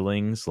their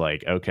feelings.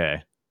 Like,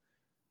 okay,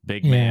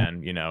 big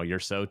man, you're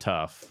so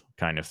tough,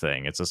 kind of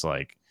thing. It's just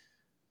like,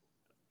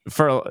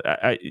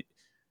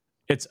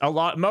 it's a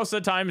lot. Most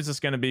of the time, it's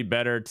just going to be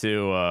better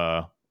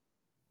to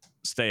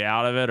stay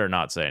out of it or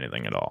not say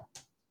anything at all.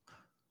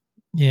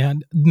 Yeah.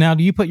 Now,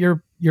 do you put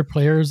your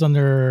players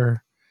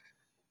under,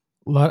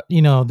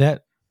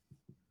 that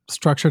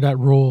structure, that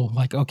rule?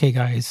 Like, okay,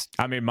 guys.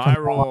 I mean, my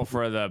rule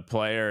for the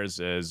players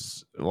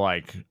is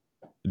like,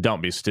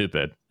 don't be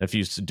stupid. If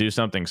you do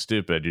something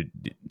stupid,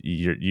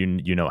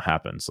 you know what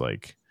happens.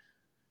 Like,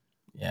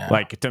 yeah.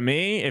 Like, to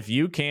me, if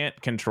you can't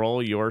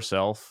control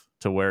yourself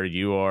to where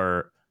you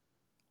are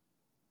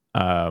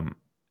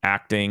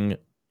acting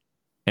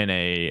in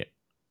a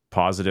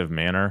positive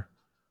manner,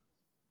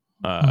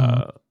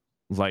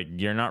 like,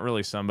 you're not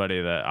really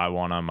somebody that I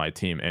want on my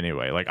team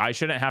anyway. Like, I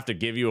shouldn't have to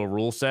give you a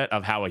rule set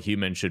of how a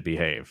human should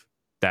behave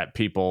that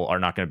people are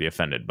not going to be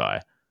offended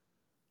by.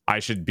 I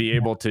should be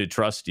able to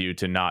trust you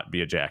to not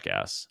be a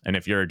jackass. And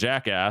if you're a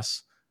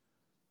jackass,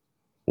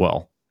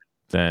 well,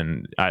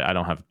 then I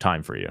don't have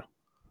time for you.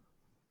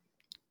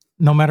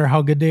 No matter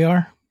how good they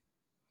are?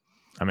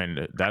 I mean,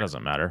 that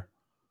doesn't matter.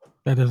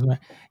 That doesn't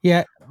matter.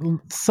 Yeah,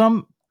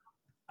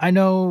 I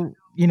know,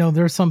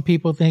 there's some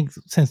people think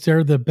since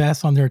they're the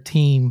best on their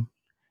team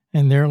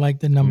and they're like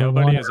the number one.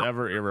 Nobody is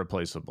ever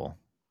irreplaceable.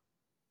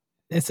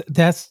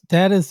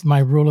 That is my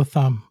rule of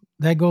thumb.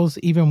 That goes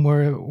even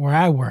where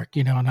I work,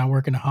 and I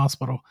work in a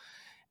hospital,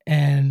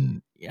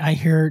 and I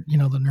hear,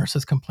 the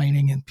nurses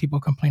complaining and people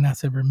complain. I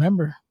said,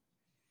 remember,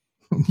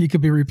 you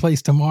could be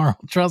replaced tomorrow.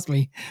 Trust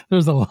me.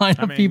 There's a line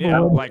of people. Yeah,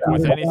 like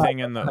with anything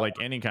in the, like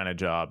any kind of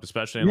job,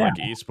 especially in like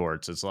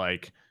esports, it's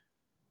like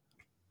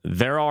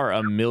there are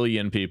a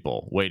million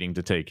people waiting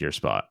to take your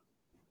spot.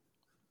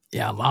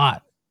 Yeah, a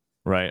lot.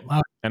 Right.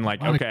 And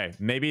like, okay,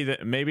 maybe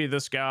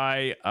this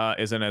guy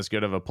isn't as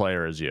good of a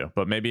player as you,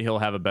 but maybe he'll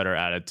have a better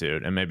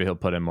attitude and maybe he'll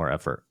put in more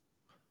effort.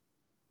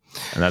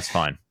 And that's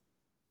fine.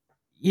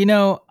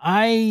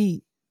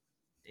 When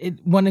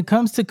it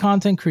comes to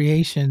content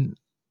creation,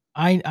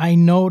 I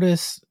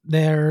notice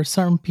there are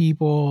certain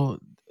people,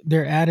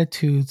 their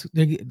attitudes,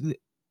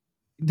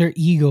 their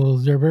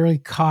egos, they're very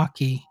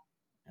cocky.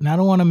 And I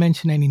don't want to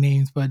mention any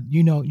names, but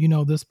you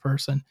know this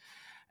person.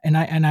 And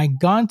I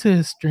gone to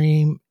his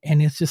stream,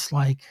 and it's just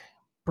like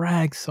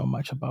brags so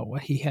much about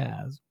what he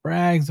has,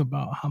 brags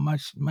about how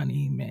much money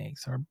he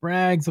makes, or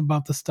brags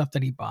about the stuff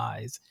that he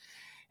buys.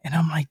 And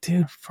I'm like,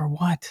 dude, for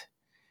what?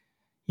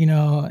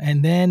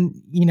 and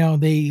then,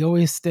 they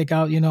always stick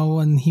out,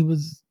 when he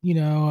was,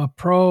 a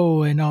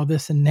pro and all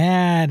this and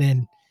that.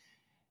 And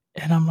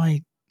I'm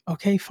like,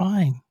 okay,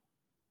 fine.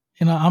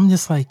 I'm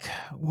just like,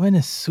 when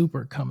is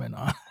Super coming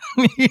on?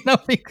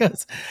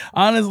 Because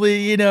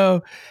honestly,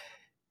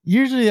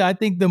 usually I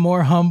think the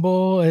more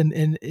humble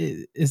and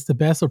is the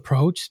best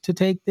approach to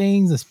take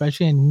things,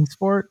 especially in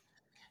esport.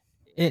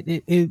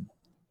 It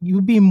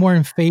you'd be more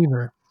in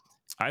favor.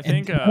 I And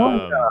think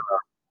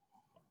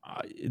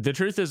the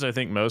truth is, I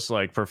think most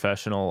like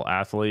professional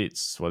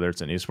athletes, whether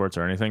it's in esports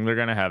or anything, they're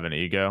gonna have an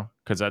ego,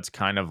 because that's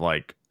kind of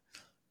like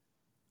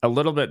a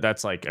little bit.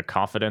 That's like a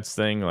confidence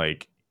thing.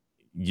 Like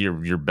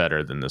you're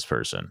better than this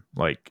person.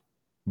 Like,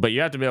 but you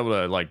have to be able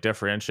to like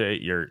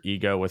differentiate your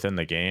ego within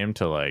the game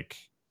to like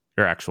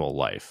your actual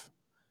life.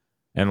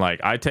 And like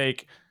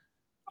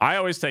I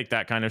always take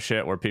that kind of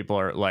shit where people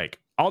are like,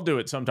 I'll do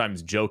it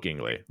sometimes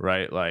jokingly,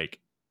 right? Like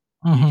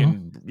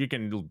you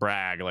can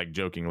brag like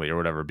jokingly or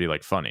whatever, be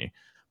like funny.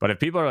 But if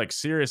people are like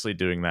seriously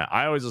doing that,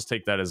 I always just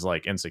take that as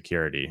like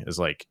insecurity, is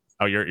like,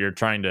 oh, you're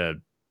trying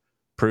to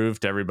prove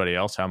to everybody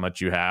else how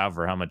much you have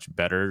or how much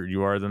better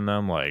you are than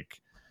them. Like,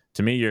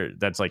 to me,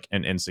 that's like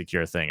an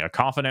insecure thing. A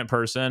confident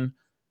person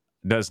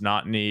does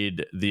not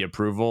need the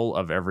approval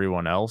of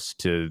everyone else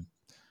to,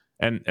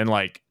 and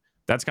like,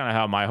 that's kind of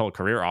how my whole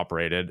career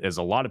operated. Is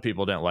a lot of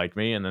people didn't like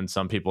me, and then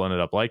some people ended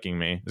up liking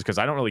me, is because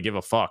I don't really give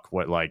a fuck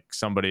what like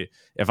somebody,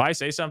 if I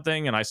say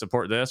something and I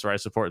support this or I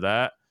support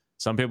that,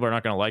 some people are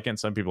not going to like it and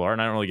some people are,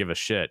 and I don't really give a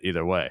shit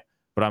either way.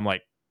 But I'm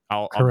like,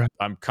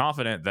 I'm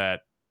confident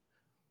that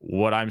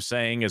what I'm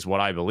saying is what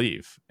I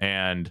believe.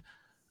 And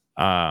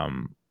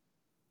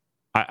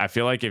I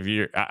feel like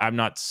I'm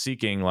not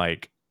seeking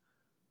like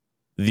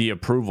the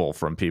approval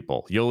from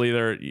people.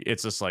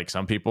 It's just like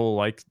some people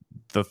like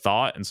the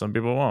thought and some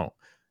people won't.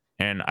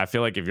 And I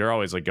feel like if you're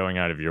always like going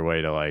out of your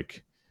way to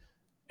like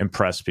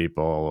impress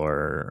people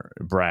or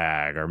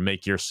brag or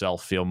make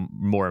yourself feel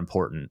more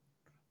important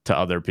to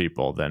other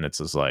people, then it's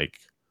just like,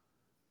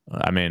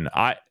 I mean,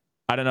 I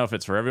don't know if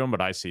it's for everyone,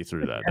 but I see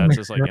through that. That's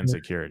just like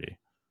insecurity.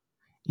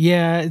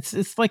 Yeah,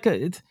 it's like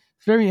it's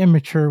very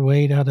immature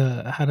way how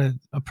to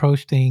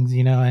approach things,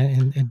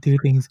 and do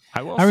things.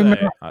 I will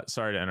say,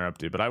 sorry to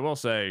interrupt you, but I will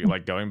say,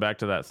 like, going back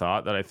to that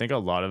thought, that I think a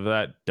lot of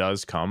that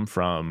does come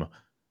from,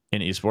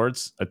 in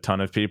esports, a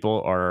ton of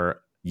people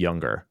are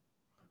younger.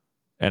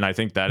 And I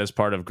think that is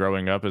part of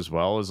growing up as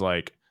well, is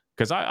like,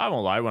 because I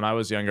won't lie, when I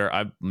was younger,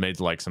 I made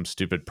like some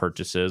stupid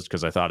purchases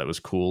because I thought it was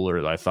cool,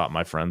 or I thought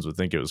my friends would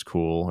think it was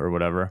cool or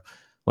whatever.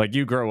 Like,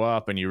 you grow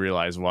up and you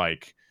realize,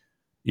 like,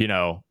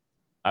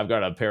 I've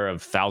got a pair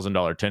of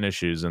 $1,000 tennis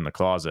shoes in the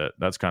closet.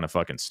 That's kind of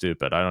fucking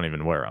stupid. I don't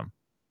even wear them.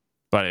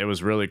 But it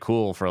was really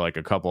cool for like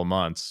a couple of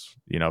months,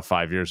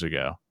 5 years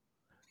ago.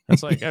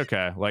 It's like,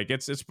 okay, like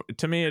it's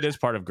to me, it is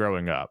part of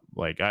growing up.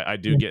 Like I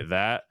do get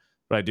that,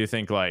 but I do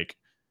think like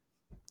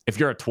if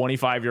you're a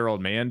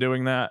 25-year-old man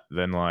doing that,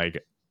 then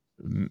like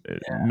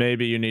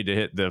maybe you need to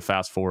hit the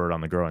fast forward on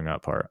the growing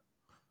up part.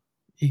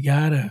 You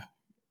gotta.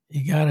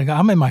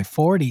 I'm in my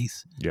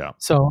 40s. Yeah.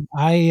 So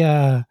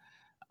I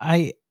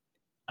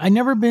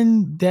never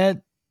been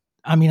that.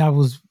 I mean, I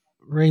was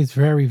raised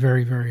very,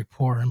 very, very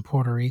poor in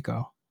Puerto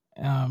Rico,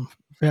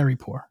 very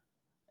poor,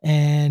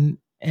 and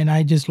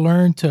I just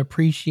learned to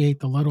appreciate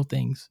the little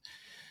things.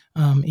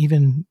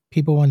 Even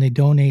people when they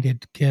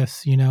donated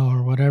gifts,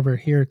 or whatever.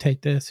 Here,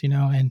 take this,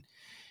 and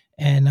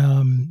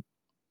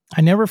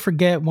I never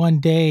forget one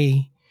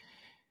day.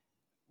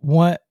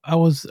 What I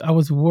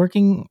was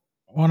working.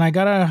 When I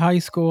got out of high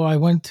school, I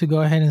went to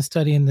go ahead and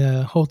study in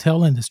the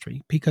hotel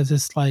industry, because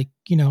it's like,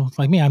 it's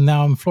like me. I'm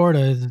now in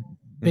Florida. It's a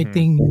big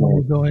thing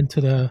to go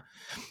into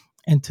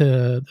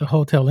the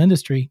hotel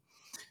industry.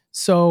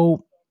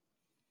 So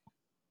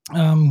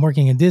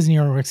working in Disney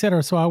or et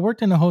cetera. So I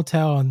worked in a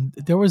hotel, and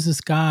there was this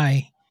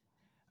guy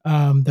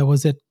that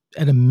was at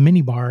a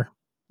mini bar,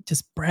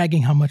 just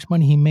bragging how much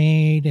money he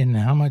made and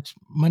how much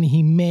money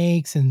he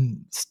makes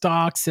and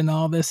stocks and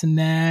all this and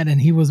that. And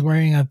he was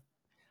wearing I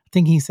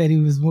think he said he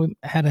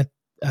had a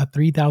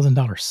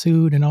 $3,000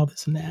 suit and all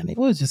this and that. And it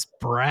was just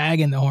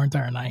bragging the whole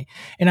entire night.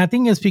 And I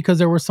think it's because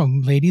there were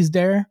some ladies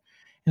there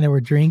and they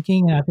were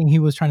drinking. And I think he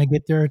was trying to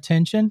get their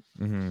attention.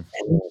 And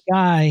the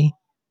guy,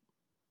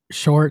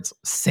 shorts,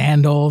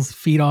 sandals,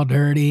 feet all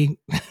dirty,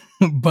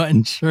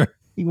 button shirt.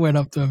 He went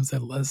up to him and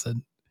said,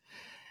 "Listen,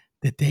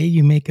 the day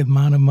you make the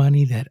amount of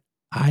money that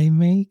I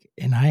make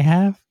and I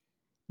have,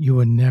 you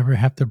will never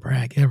have to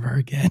brag ever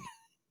again."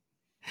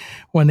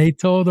 When they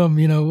told him,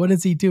 what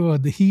does he do?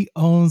 He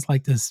owns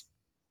like this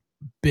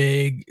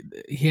big,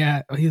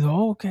 he's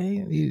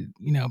okay.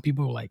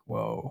 People were like,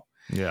 whoa.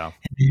 Yeah.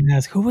 And he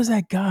asked, who was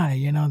that guy?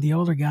 The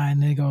older guy.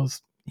 And he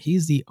goes,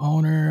 he's the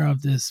owner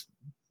of this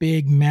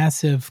big,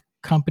 massive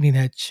company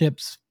that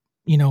ships,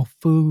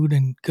 food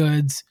and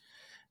goods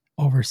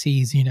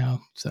overseas,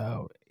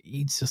 so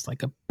he's just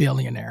like a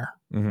billionaire,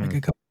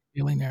 like a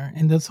billionaire.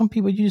 And there's some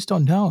people you just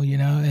don't know,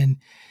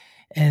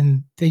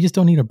 and they just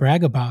don't need to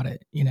brag about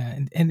it,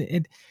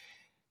 and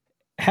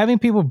having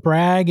people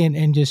brag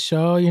and just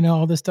show,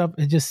 all this stuff,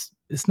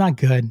 it's not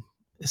good.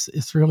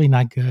 it's really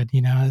not good.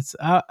 It's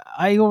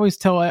I always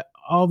tell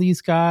all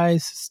these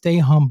guys, stay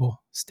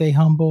humble,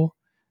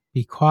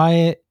 be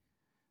quiet,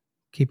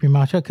 keep your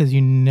mouth shut, because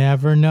you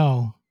never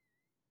know.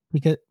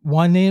 Because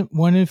one in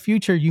the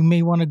future, you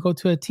may want to go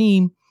to a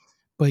team,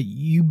 but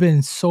you've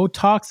been so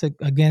toxic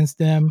against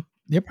them,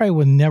 they probably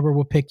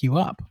will pick you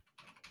up.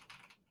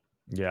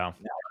 Yeah.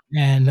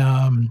 And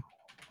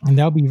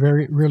that'll be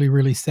very, really,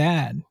 really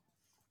sad.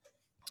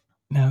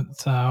 Now,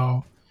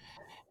 so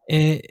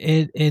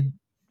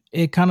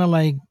it kind of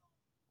like,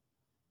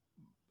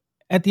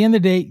 at the end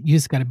of the day, you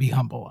just got to be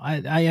humble.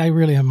 I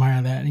really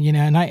admire that,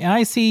 and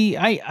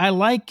I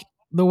like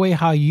the way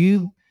how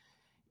you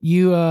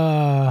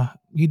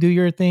do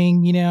your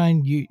thing,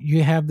 and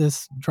you have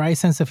this dry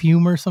sense of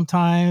humor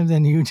sometimes,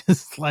 and you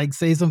just like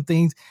say some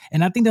things,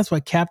 and I think that's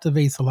what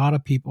captivates a lot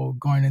of people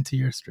going into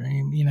your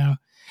stream,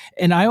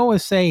 and I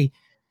always say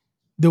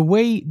the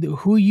way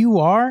who you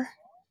are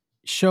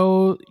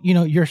show,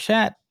 your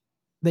chat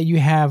that you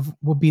have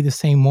will be the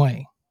same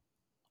way.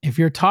 If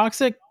you're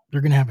toxic,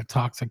 you're gonna have a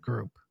toxic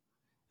group.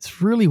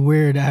 It's really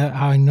weird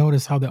how I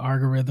notice how the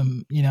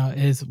algorithm,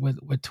 is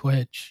with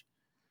Twitch.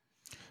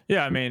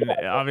 Yeah, I mean,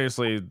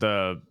 obviously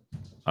the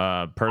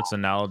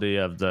personality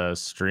of the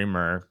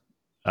streamer,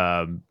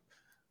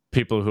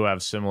 people who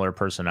have similar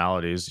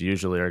personalities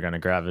usually are going to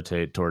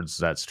gravitate towards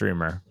that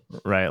streamer,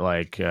 right?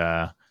 Like,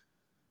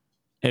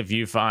 if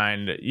you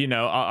find,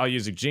 I'll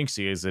use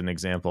Jinxie as an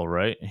example,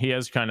 right? He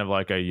has kind of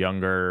like a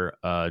younger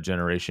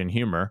generation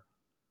humor.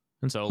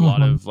 And so a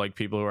lot of like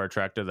people who are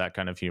attracted to that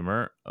kind of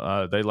humor,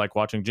 they like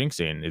watching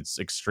Jinxie, and it's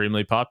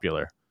extremely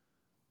popular.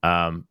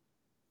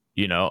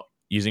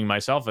 Using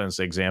myself as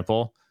an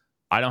example,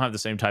 I don't have the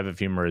same type of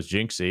humor as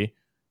Jinxie,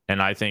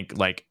 and I think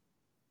like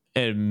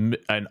an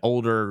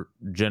older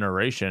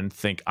generation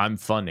think I'm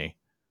funny,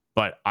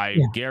 but I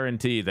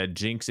guarantee that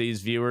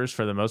Jinxie's viewers,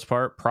 for the most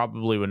part,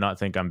 probably would not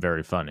think I'm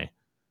very funny.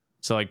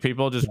 So like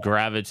people just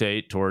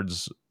gravitate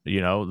towards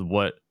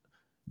what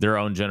their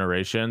own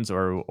generations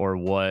or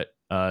what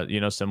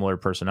similar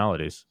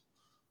personalities.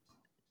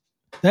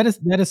 That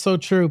is so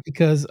true,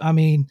 because I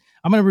mean,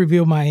 I'm gonna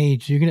reveal my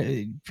age. You're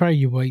gonna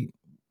probably wait.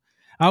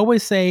 I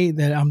always say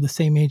that I'm the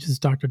same age as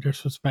Dr.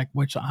 Disrespect,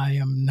 which I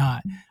am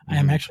not. I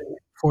am actually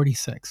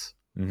 46.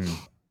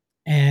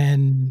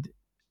 And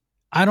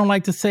I don't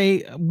like to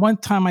say, one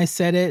time I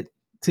said it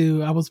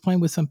I was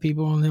playing with some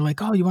people, and they're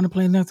like, "Oh, you want to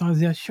play next?" I was,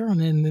 "Yeah, sure."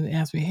 And then they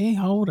asked me, "Hey,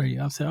 how old are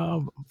you?" I said,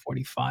 "Oh, I'm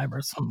 45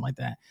 or something like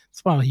that."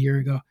 It's about a year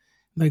ago.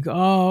 Like,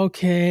 "Oh,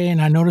 okay."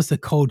 And I noticed the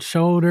cold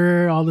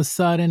shoulder all of a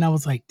sudden. I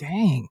was like,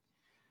 dang.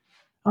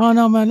 "Oh,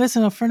 no, man,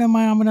 listen, a friend of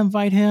mine, I'm going to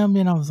invite him."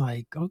 And I was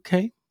like,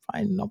 "Okay,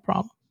 fine, no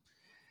problem."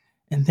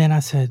 And then I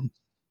said,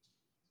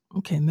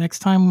 "Okay, next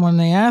time when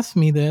they ask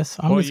me this,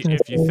 I'm just going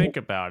to." If you think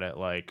about it,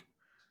 like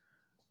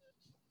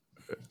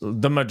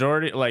the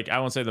majority, like I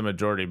won't say the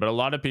majority, but a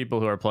lot of people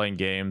who are playing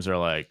games are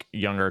like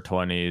younger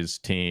 20s,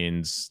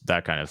 teens,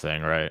 that kind of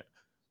thing, right?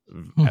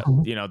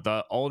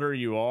 The older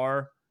you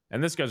are,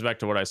 and this goes back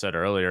to what I said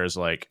earlier, is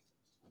like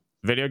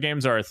video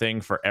games are a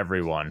thing for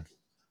everyone,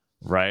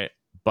 right?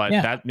 But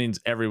that means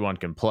everyone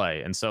can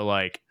play. And so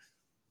like,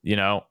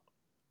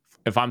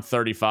 if I'm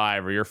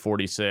 35 or you're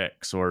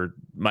 46 or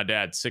my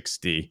dad's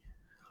 60,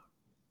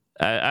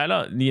 I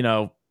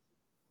don't,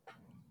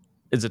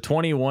 is a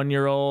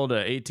 21-year-old,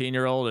 a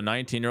 18-year-old, a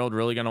 19-year-old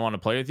really going to want to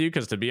play with you?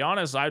 Because to be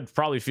honest, I'd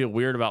probably feel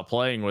weird about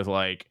playing with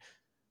like,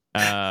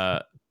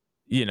 like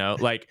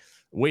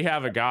we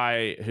have a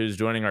guy who's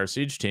joining our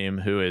Siege team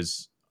who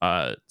is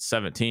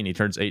 17. He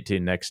turns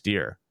 18 next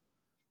year.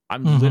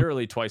 I'm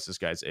literally twice this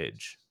guy's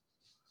age.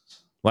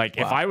 Like,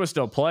 if I was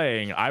still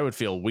playing, I would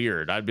feel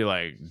weird. I'd be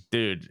like,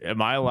 dude,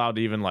 am I allowed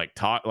to even like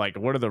talk? Like,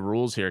 what are the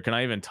rules here? Can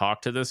I even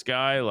talk to this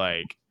guy?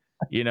 Like,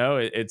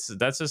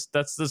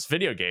 that's this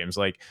video games.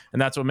 Like,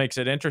 and that's what makes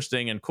it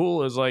interesting and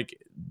cool, is like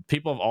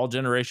people of all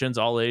generations,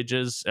 all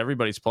ages,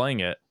 everybody's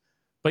playing it.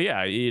 But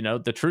yeah,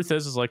 the truth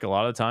is like a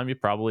lot of the time you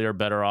probably are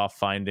better off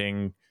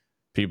finding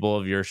people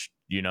of your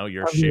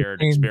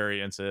shared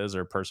experiences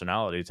or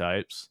personality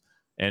types,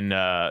 and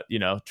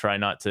try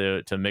not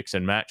to mix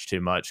and match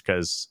too much,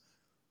 because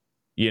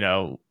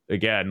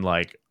again,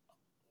 like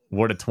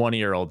what a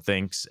 20-year-old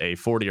thinks, a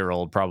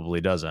 40-year-old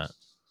probably doesn't.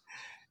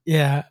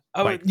 Yeah.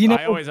 Like,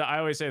 I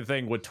always say the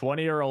thing, would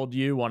 20-year-old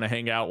you want to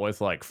hang out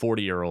with like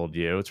 40-year-old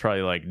you? It's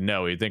probably like,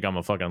 no, you think I'm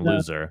a fucking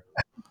loser.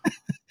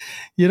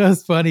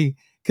 It's funny,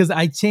 because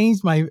I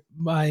changed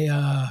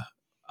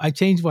I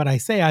changed what I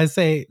say. I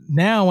say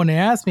now when they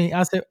ask me,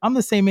 I say I'm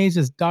the same age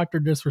as Dr.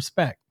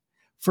 Disrespect.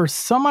 For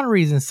some odd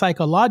reason,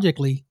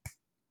 psychologically,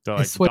 so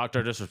like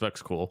Dr.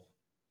 Disrespect's cool.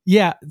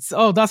 Yeah.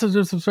 Dr.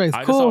 Disrespect's cool.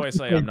 I just always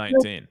say I'm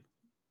 19.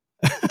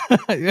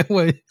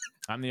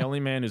 I'm the only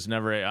man who's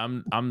never.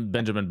 I'm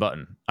Benjamin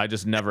Button. I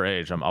just never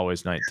age. I'm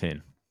always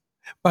 19.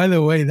 By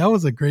the way, that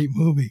was a great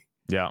movie.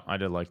 Yeah, I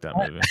did like that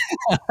movie.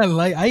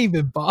 I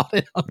even bought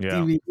it on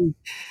DVD.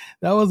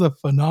 That was a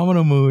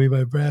phenomenal movie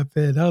by Brad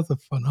Pitt. That was a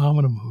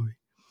phenomenal movie.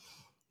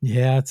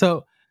 Yeah.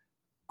 So,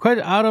 quite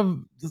out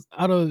of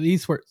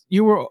eastward,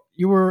 you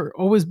were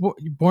always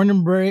born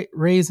and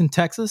raised in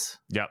Texas.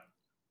 Yep.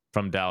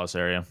 From Dallas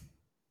area.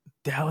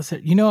 Dallas.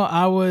 You know,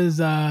 I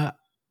was I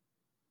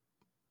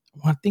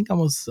think I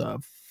was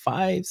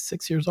 5,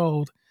 6 years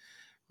old.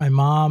 My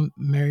mom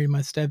married my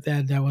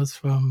stepdad that was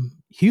from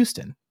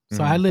Houston.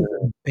 So I lived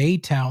in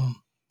Baytown,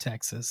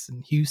 Texas,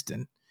 in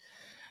Houston.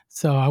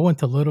 So I went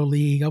to Little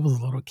League. I was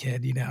a little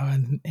kid, you know,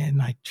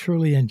 and I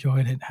truly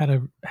enjoyed it. Had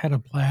a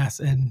blast.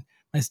 And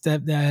my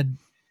stepdad,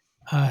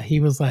 he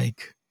was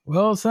like,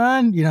 "Well,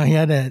 son," you know, he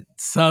had that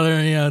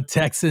Southern, you know,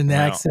 Texan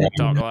accent.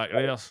 Talk like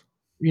this.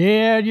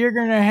 Yeah, you're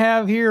gonna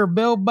have here a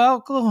belt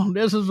buckle.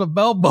 This is a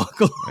belt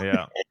buckle.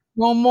 Yeah.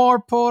 No more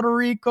Puerto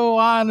Rico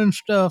Island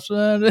stuff,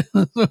 son.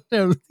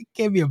 He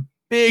gave me a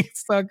big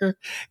sucker.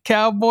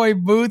 Cowboy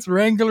boots,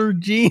 Wrangler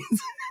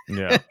jeans.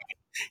 Yeah.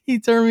 He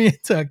turned me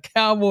into a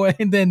cowboy,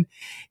 and then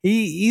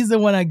he's the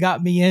one that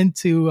got me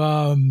into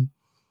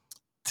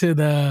to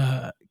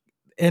the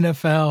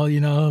NFL.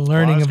 You know,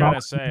 learning I was about.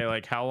 gonna say,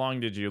 like, how long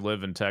did you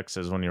live in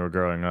Texas when you were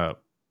growing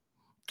up?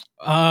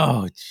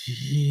 Oh,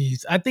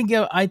 jeez, I think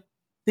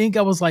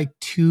I was like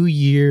 2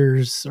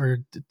 years or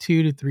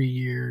 2 to 3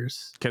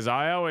 years. Because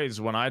I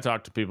always, when I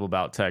talk to people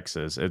about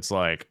Texas, it's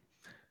like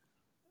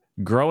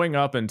growing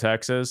up in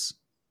Texas,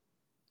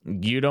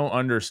 you don't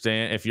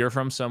understand. If you're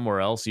from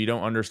somewhere else, you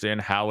don't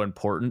understand how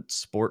important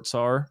sports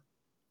are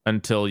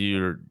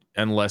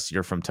unless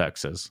you're from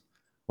Texas.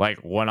 Like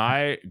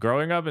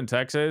growing up in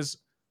Texas,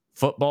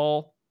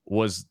 football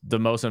was the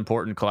most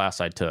important class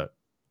I took.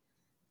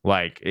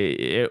 Like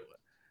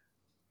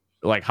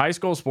like high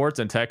school sports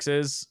in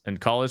Texas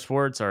and college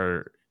sports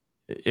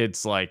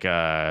it's like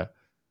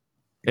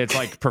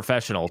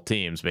professional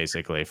teams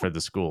basically for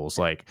the schools.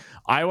 Like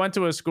I went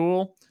to a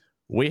school,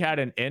 we had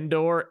an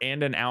indoor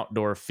and an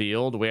outdoor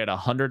field. We had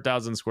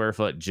 100,000 square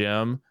foot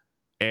gym,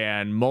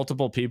 and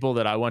multiple people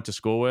that I went to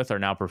school with are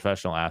now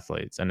professional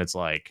athletes. And it's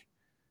like,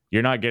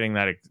 you're not getting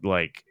that.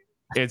 Like,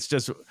 it's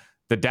just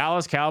the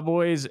Dallas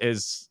Cowboys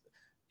is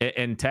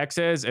in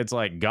Texas. It's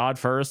like God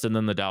first and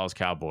then the Dallas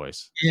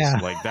Cowboys. Yeah.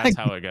 Like that's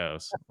how it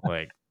goes.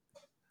 Like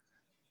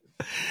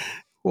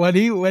when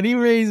he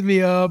raised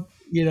me up,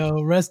 you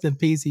know, rest in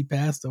peace, he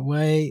passed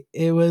away.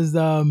 It was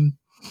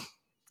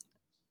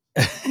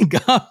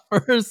God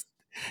first,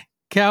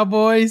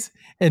 Cowboys,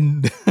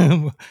 and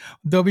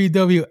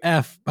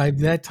WWF by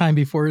that time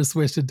before it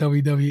switched to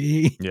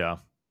WWE. Yeah.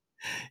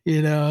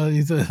 You know,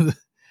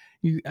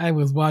 I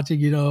was watching,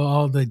 you know,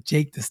 all the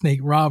Jake the Snake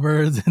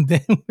Roberts, and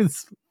then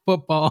with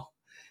football,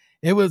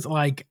 it was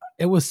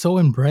so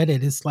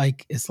embedded. It's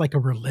like a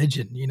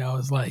religion, you know.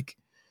 It's like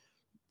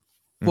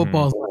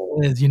football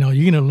is, you know,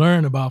 you're gonna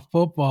learn about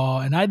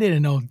football, and I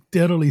didn't know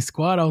diddly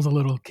squat. I was a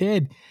little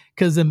kid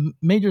because the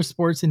major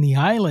sports in the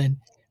island,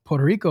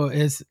 Puerto Rico,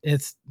 it's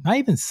not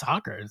even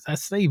soccer. I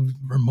say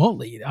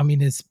remotely. I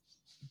mean, it's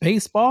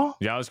baseball.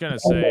 Yeah, I was gonna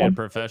say in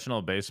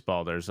professional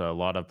baseball, there's a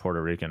lot of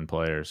Puerto Rican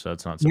players, so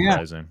that's not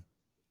surprising. Yeah.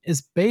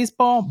 It's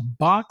baseball,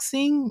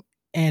 boxing,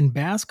 and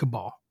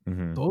basketball.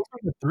 Mm-hmm. Those are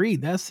the three.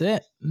 That's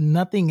it.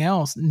 Nothing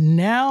else.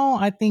 Now,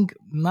 I think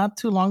not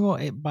too long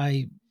ago,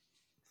 by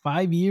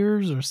 5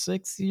 years or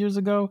 6 years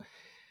ago,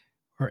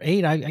 or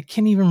 8, I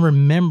can't even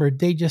remember.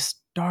 They just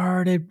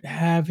started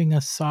having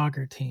a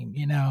soccer team,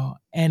 you know,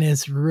 and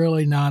it's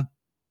really not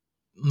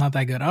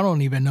that good. I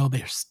don't even know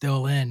they're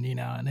still in, you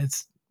know, and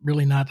it's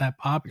really not that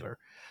popular.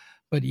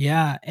 But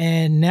yeah,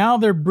 and now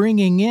they're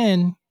bringing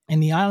in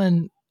the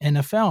island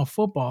NFL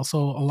football. So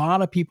a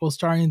lot of people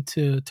starting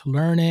to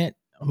learn it.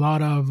 A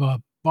lot of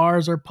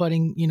bars are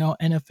putting, you know,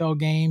 NFL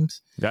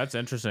games. That's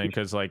interesting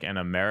because, like, in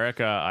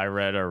America, I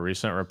read a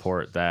recent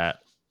report that,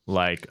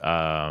 like,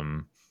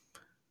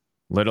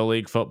 Little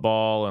League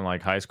football and,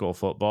 like, high school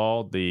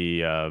football,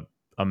 the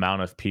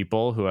amount of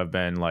people who have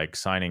been, like,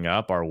 signing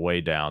up are way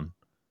down.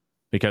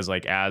 Because,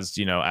 like, as,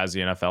 you know, as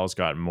the NFL's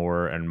gotten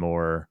more and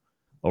more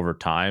over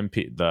time,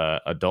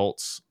 the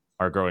adults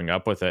are growing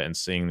up with it and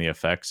seeing the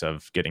effects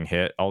of getting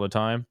hit all the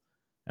time,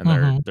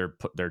 and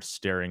they're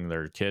steering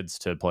their kids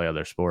to play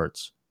other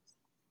sports.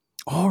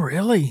 Oh,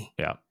 really?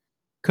 Yeah,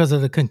 because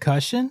of the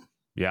concussion.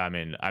 Yeah,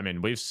 I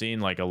mean, we've seen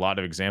like a lot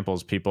of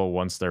examples. People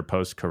once they're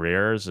post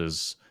careers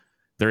is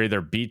they're either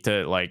beat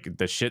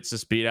the shit's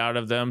just beat out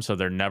of them, so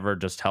they're never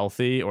just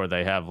healthy, or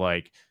they have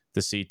like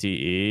the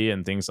CTE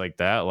and things like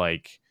that.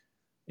 Like,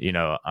 you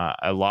know,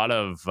 a lot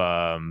of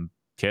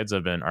kids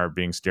are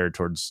being steered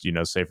towards, you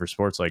know, safer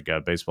sports like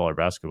baseball or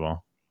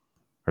basketball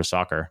or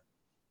soccer.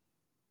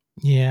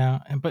 Yeah,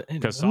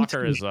 because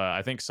soccer is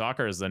I think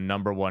soccer is the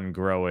number one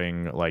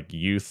growing like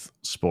youth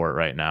sport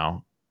right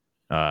now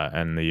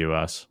in the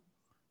US.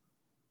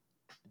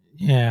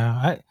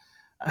 Yeah,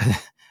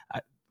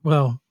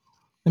 well,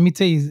 let me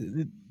tell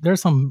you,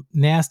 there's some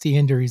nasty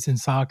injuries in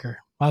soccer.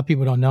 A lot of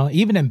people don't know,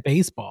 even in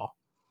baseball.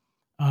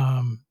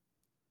 I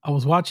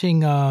was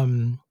watching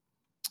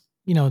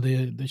you know,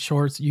 the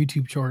shorts,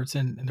 YouTube shorts,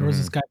 and there was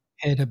this guy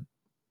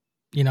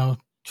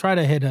try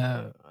to hit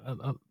a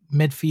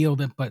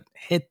midfield, but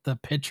hit the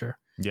pitcher.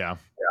 Yeah.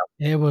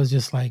 it was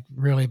just like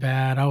really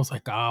bad. I was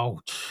like,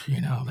 ouch,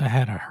 that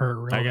had to hurt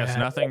real I guess bad.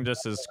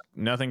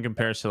 nothing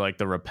compares to like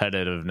the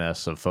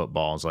repetitiveness of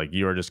football. It's like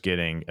you are just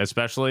getting,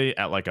 especially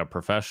at like a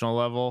professional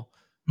level,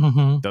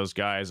 Mm-hmm. those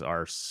guys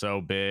are so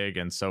big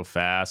and so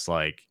fast.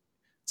 Like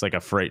it's like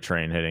a freight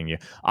train hitting you.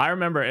 I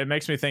remember it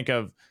makes me think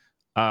of,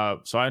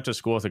 so I went to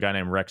school with a guy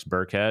named Rex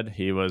Burkhead.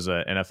 He was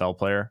an NFL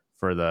player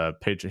for the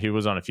Patriots. He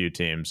was on a few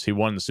teams. He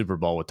won the Super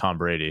Bowl with Tom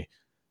Brady.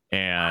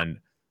 And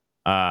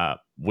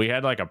we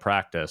had like a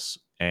practice,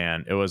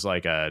 and it was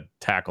like a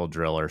tackle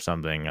drill or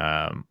something.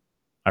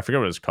 I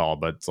forget what it's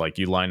called, but it's like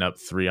you line up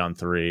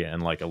 3-on-3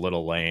 in like a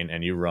little lane,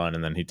 and you run,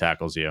 and then he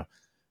tackles you.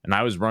 And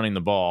I was running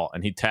the ball,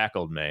 and he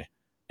tackled me,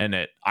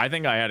 and I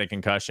think I had a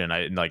concussion.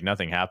 Like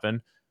nothing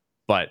happened,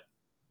 but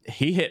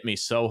he hit me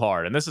so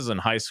hard. And this is in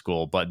high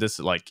school, but this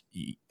like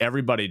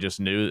everybody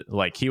just knew,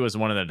 like he was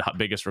one of the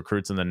biggest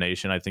recruits in the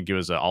nation. I think he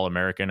was an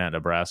All-American at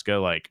Nebraska.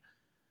 Like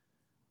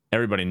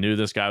everybody knew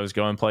this guy was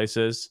going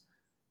places,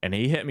 and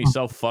he hit me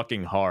so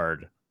fucking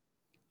hard.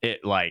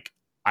 It like,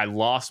 I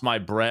lost my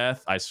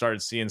breath. I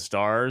started seeing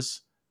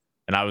stars,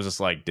 and I was just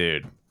like,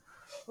 dude,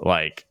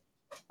 like,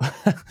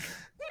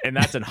 and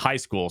that's in high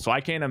school. So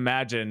I can't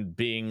imagine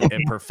being a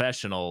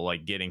professional,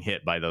 like getting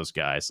hit by those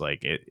guys.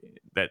 Like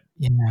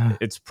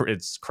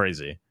it's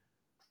crazy.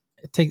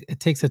 It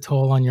takes a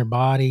toll on your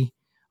body.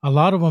 A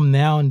lot of them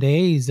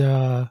nowadays,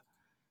 they're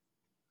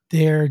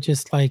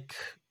just like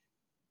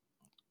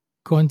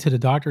going to the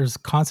doctors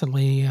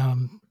constantly.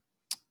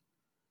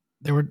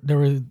 There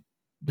were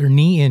their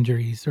knee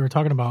injuries. They were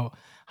talking about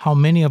how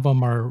many of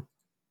them are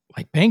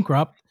like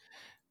bankrupt,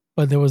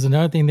 but there was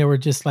another thing. They were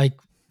just like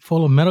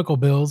full of medical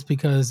bills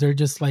because they're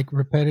just like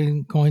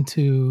repeating going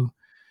to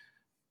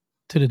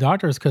the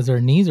doctors because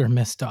their knees are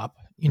messed up,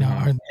 or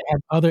they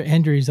have other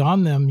injuries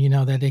on them,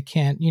 that they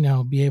can't,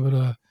 be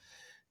able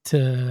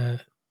to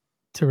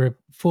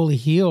fully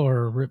heal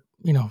or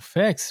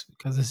fix,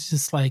 because it's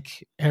just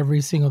like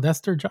every single, that's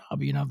their job.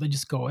 They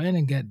just go in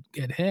and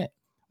get hit.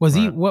 Was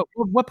he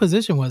what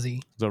position was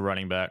he? The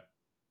running back.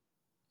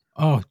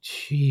 Oh,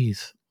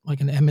 jeez,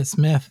 like an Emmitt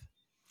Smith.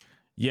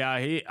 Yeah,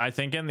 I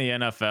think in the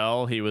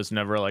NFL he was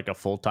never like a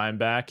full-time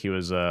back. He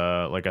was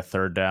like a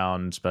third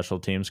down special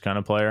teams kind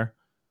of player,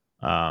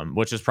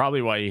 which is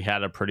probably why he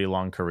had a pretty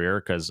long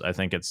career, because I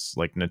think it's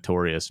like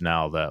notorious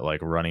now that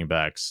like running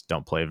backs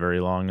don't play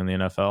very long in the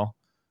NFL.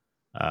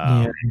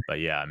 But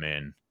yeah, I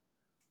mean,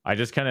 I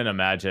just couldn't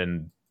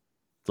imagine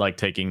like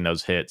taking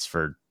those hits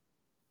for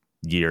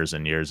years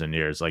and years and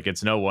years. Like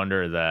it's no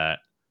wonder that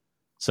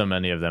so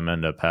many of them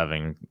end up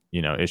having,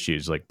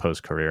 issues like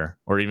post-career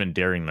or even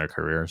during their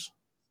careers.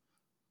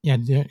 Yeah,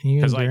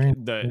 because like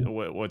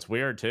what's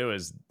weird too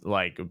is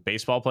like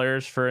baseball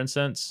players, for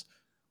instance,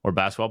 or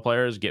basketball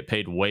players get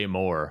paid way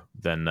more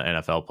than the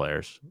NFL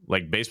players.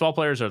 Like baseball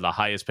players are the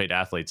highest paid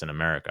athletes in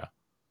America.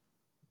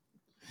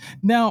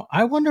 Now,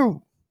 I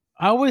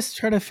always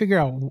try to figure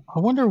out, I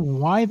wonder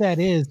why that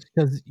is,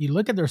 because you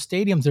look at their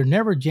stadiums, they're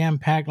never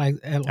jam-packed like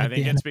I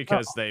think it's NFL.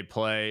 because they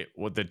play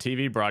with the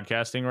TV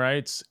broadcasting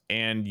rights,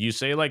 and you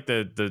say like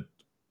the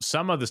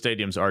some of the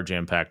stadiums are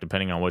jam-packed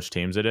depending on which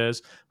teams it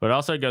is, but it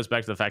also goes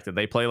back to the fact that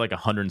they play like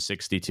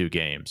 162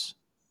 games.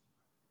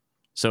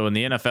 So in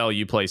the NFL,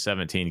 you play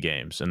 17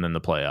 games and then the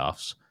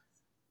playoffs.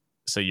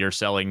 So you're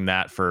selling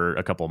that for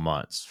a couple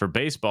months. For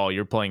baseball,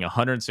 you're playing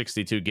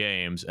 162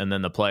 games and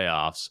then the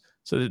playoffs.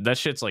 So that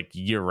shit's like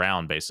year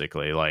round,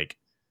 basically. Like,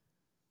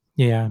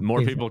 yeah,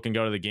 more people can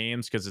go to the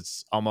games because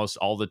it's almost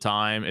all the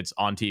time. It's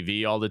on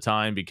TV all the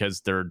time because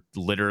they're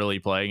literally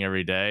playing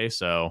every day.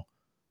 So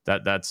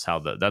that's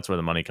where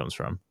the money comes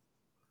from.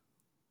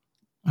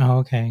 Oh,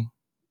 okay.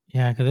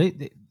 Yeah, because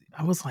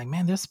I was like,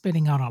 man, they're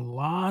spending out a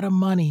lot of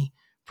money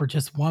for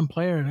just one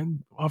player,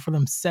 and offer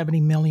them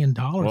 $70 million.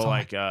 Well,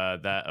 like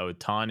that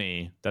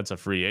Ohtani, that's a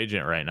free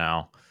agent right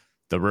now.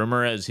 The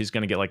rumor is he's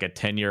going to get like a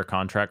 10-year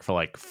contract for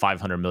like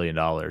 $500 million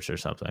or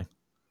something.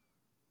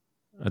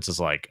 It's just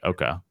like,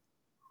 okay.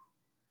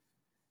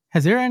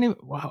 Has there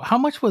how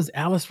much was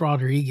Alice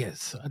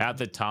Rodriguez? At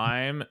the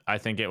time, I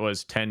think it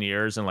was 10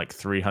 years and like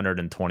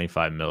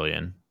 325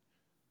 million,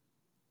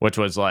 which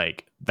was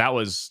like, that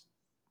was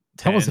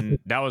 10,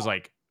 that was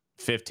like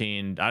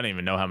 15. I don't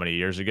even know how many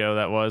years ago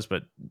that was,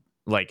 but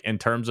like in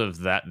terms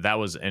of that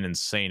was an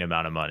insane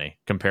amount of money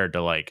compared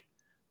to like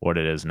what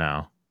it is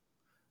now.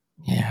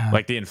 Yeah.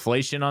 Like the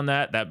inflation on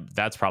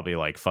that's probably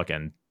like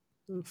fucking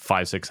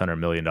 $500-600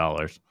 million.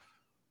 Oh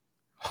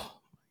my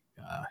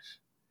gosh.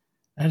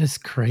 That is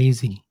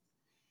crazy.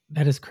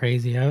 That is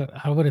crazy.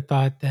 I would have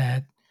thought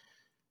that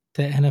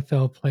the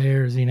NFL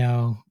players,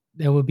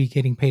 they would be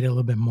getting paid a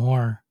little bit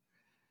more.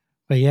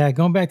 But yeah,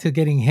 going back to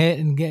getting hit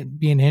and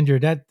being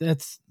injured,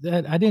 that's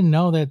I didn't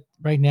know that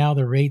right now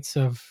the rates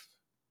of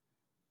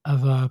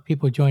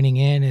people joining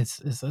in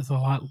is a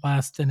lot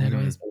less than it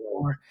was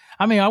before.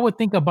 I mean, I would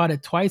think about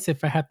it twice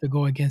if I have to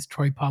go against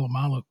Troy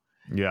Polamalu.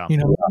 Yeah,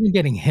 I'm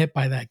getting hit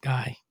by that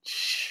guy.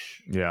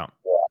 Yeah,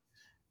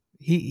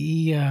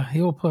 he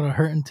will put a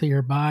hurt into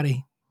your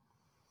body.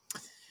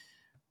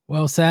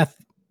 Well, Seth,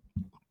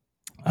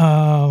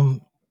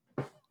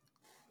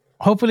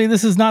 hopefully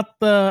this is not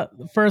the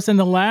first and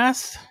the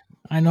last.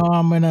 I know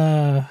I'm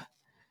gonna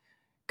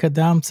cut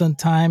down some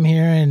time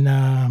here, and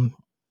I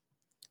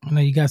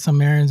know you got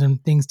some errands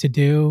and things to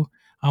do.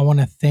 I want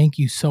to thank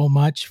you so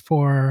much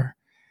for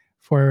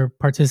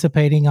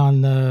participating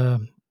on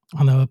the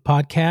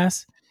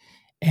podcast,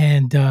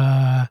 and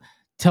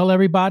tell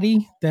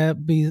everybody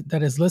that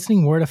is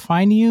listening where to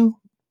find you.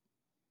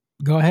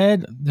 Go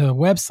ahead, the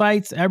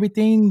websites,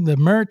 everything, the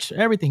merch,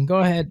 everything. Go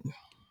ahead.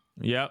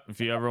 Yep. If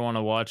you ever want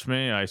to watch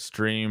me, I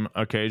stream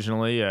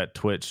occasionally at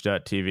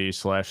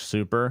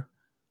twitch.tv/SUPR.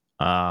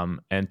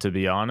 And to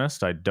be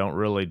honest, I don't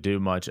really do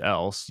much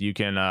else. You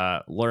can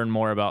learn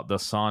more about the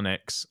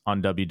Soniqs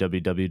on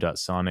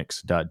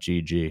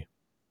www.soniqs.gg.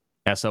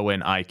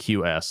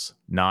 Soniqs,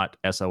 not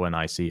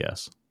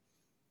Sonics.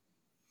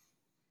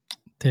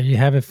 There you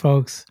have it,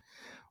 folks.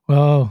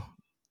 Well,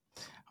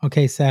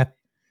 okay, Seth.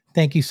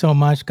 Thank you so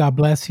much. God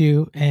bless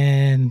you.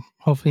 And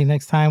hopefully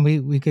next time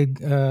we could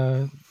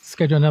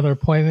schedule another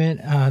appointment,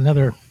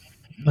 another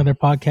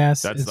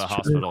podcast. That's the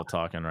hospital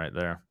talking right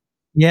there.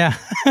 Yeah,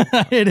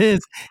 it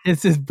is.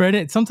 It's just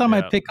brilliant. Sometimes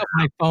I pick up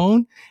my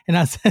phone and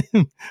I say,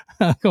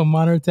 I'll go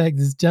monitor text.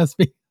 It's just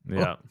me.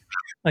 Yeah.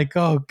 Like,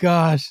 oh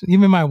gosh.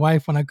 Even my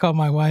wife, when I call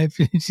my wife,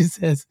 she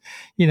says,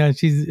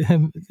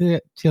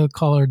 she'll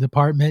call her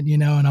department,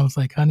 and I was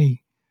like,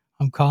 honey,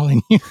 I'm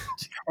calling you.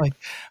 She's like,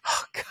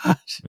 oh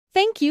gosh.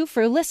 Thank you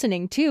for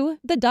listening to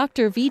the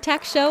Dr.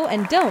 VTach Show,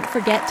 and don't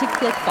forget to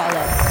click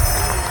follow.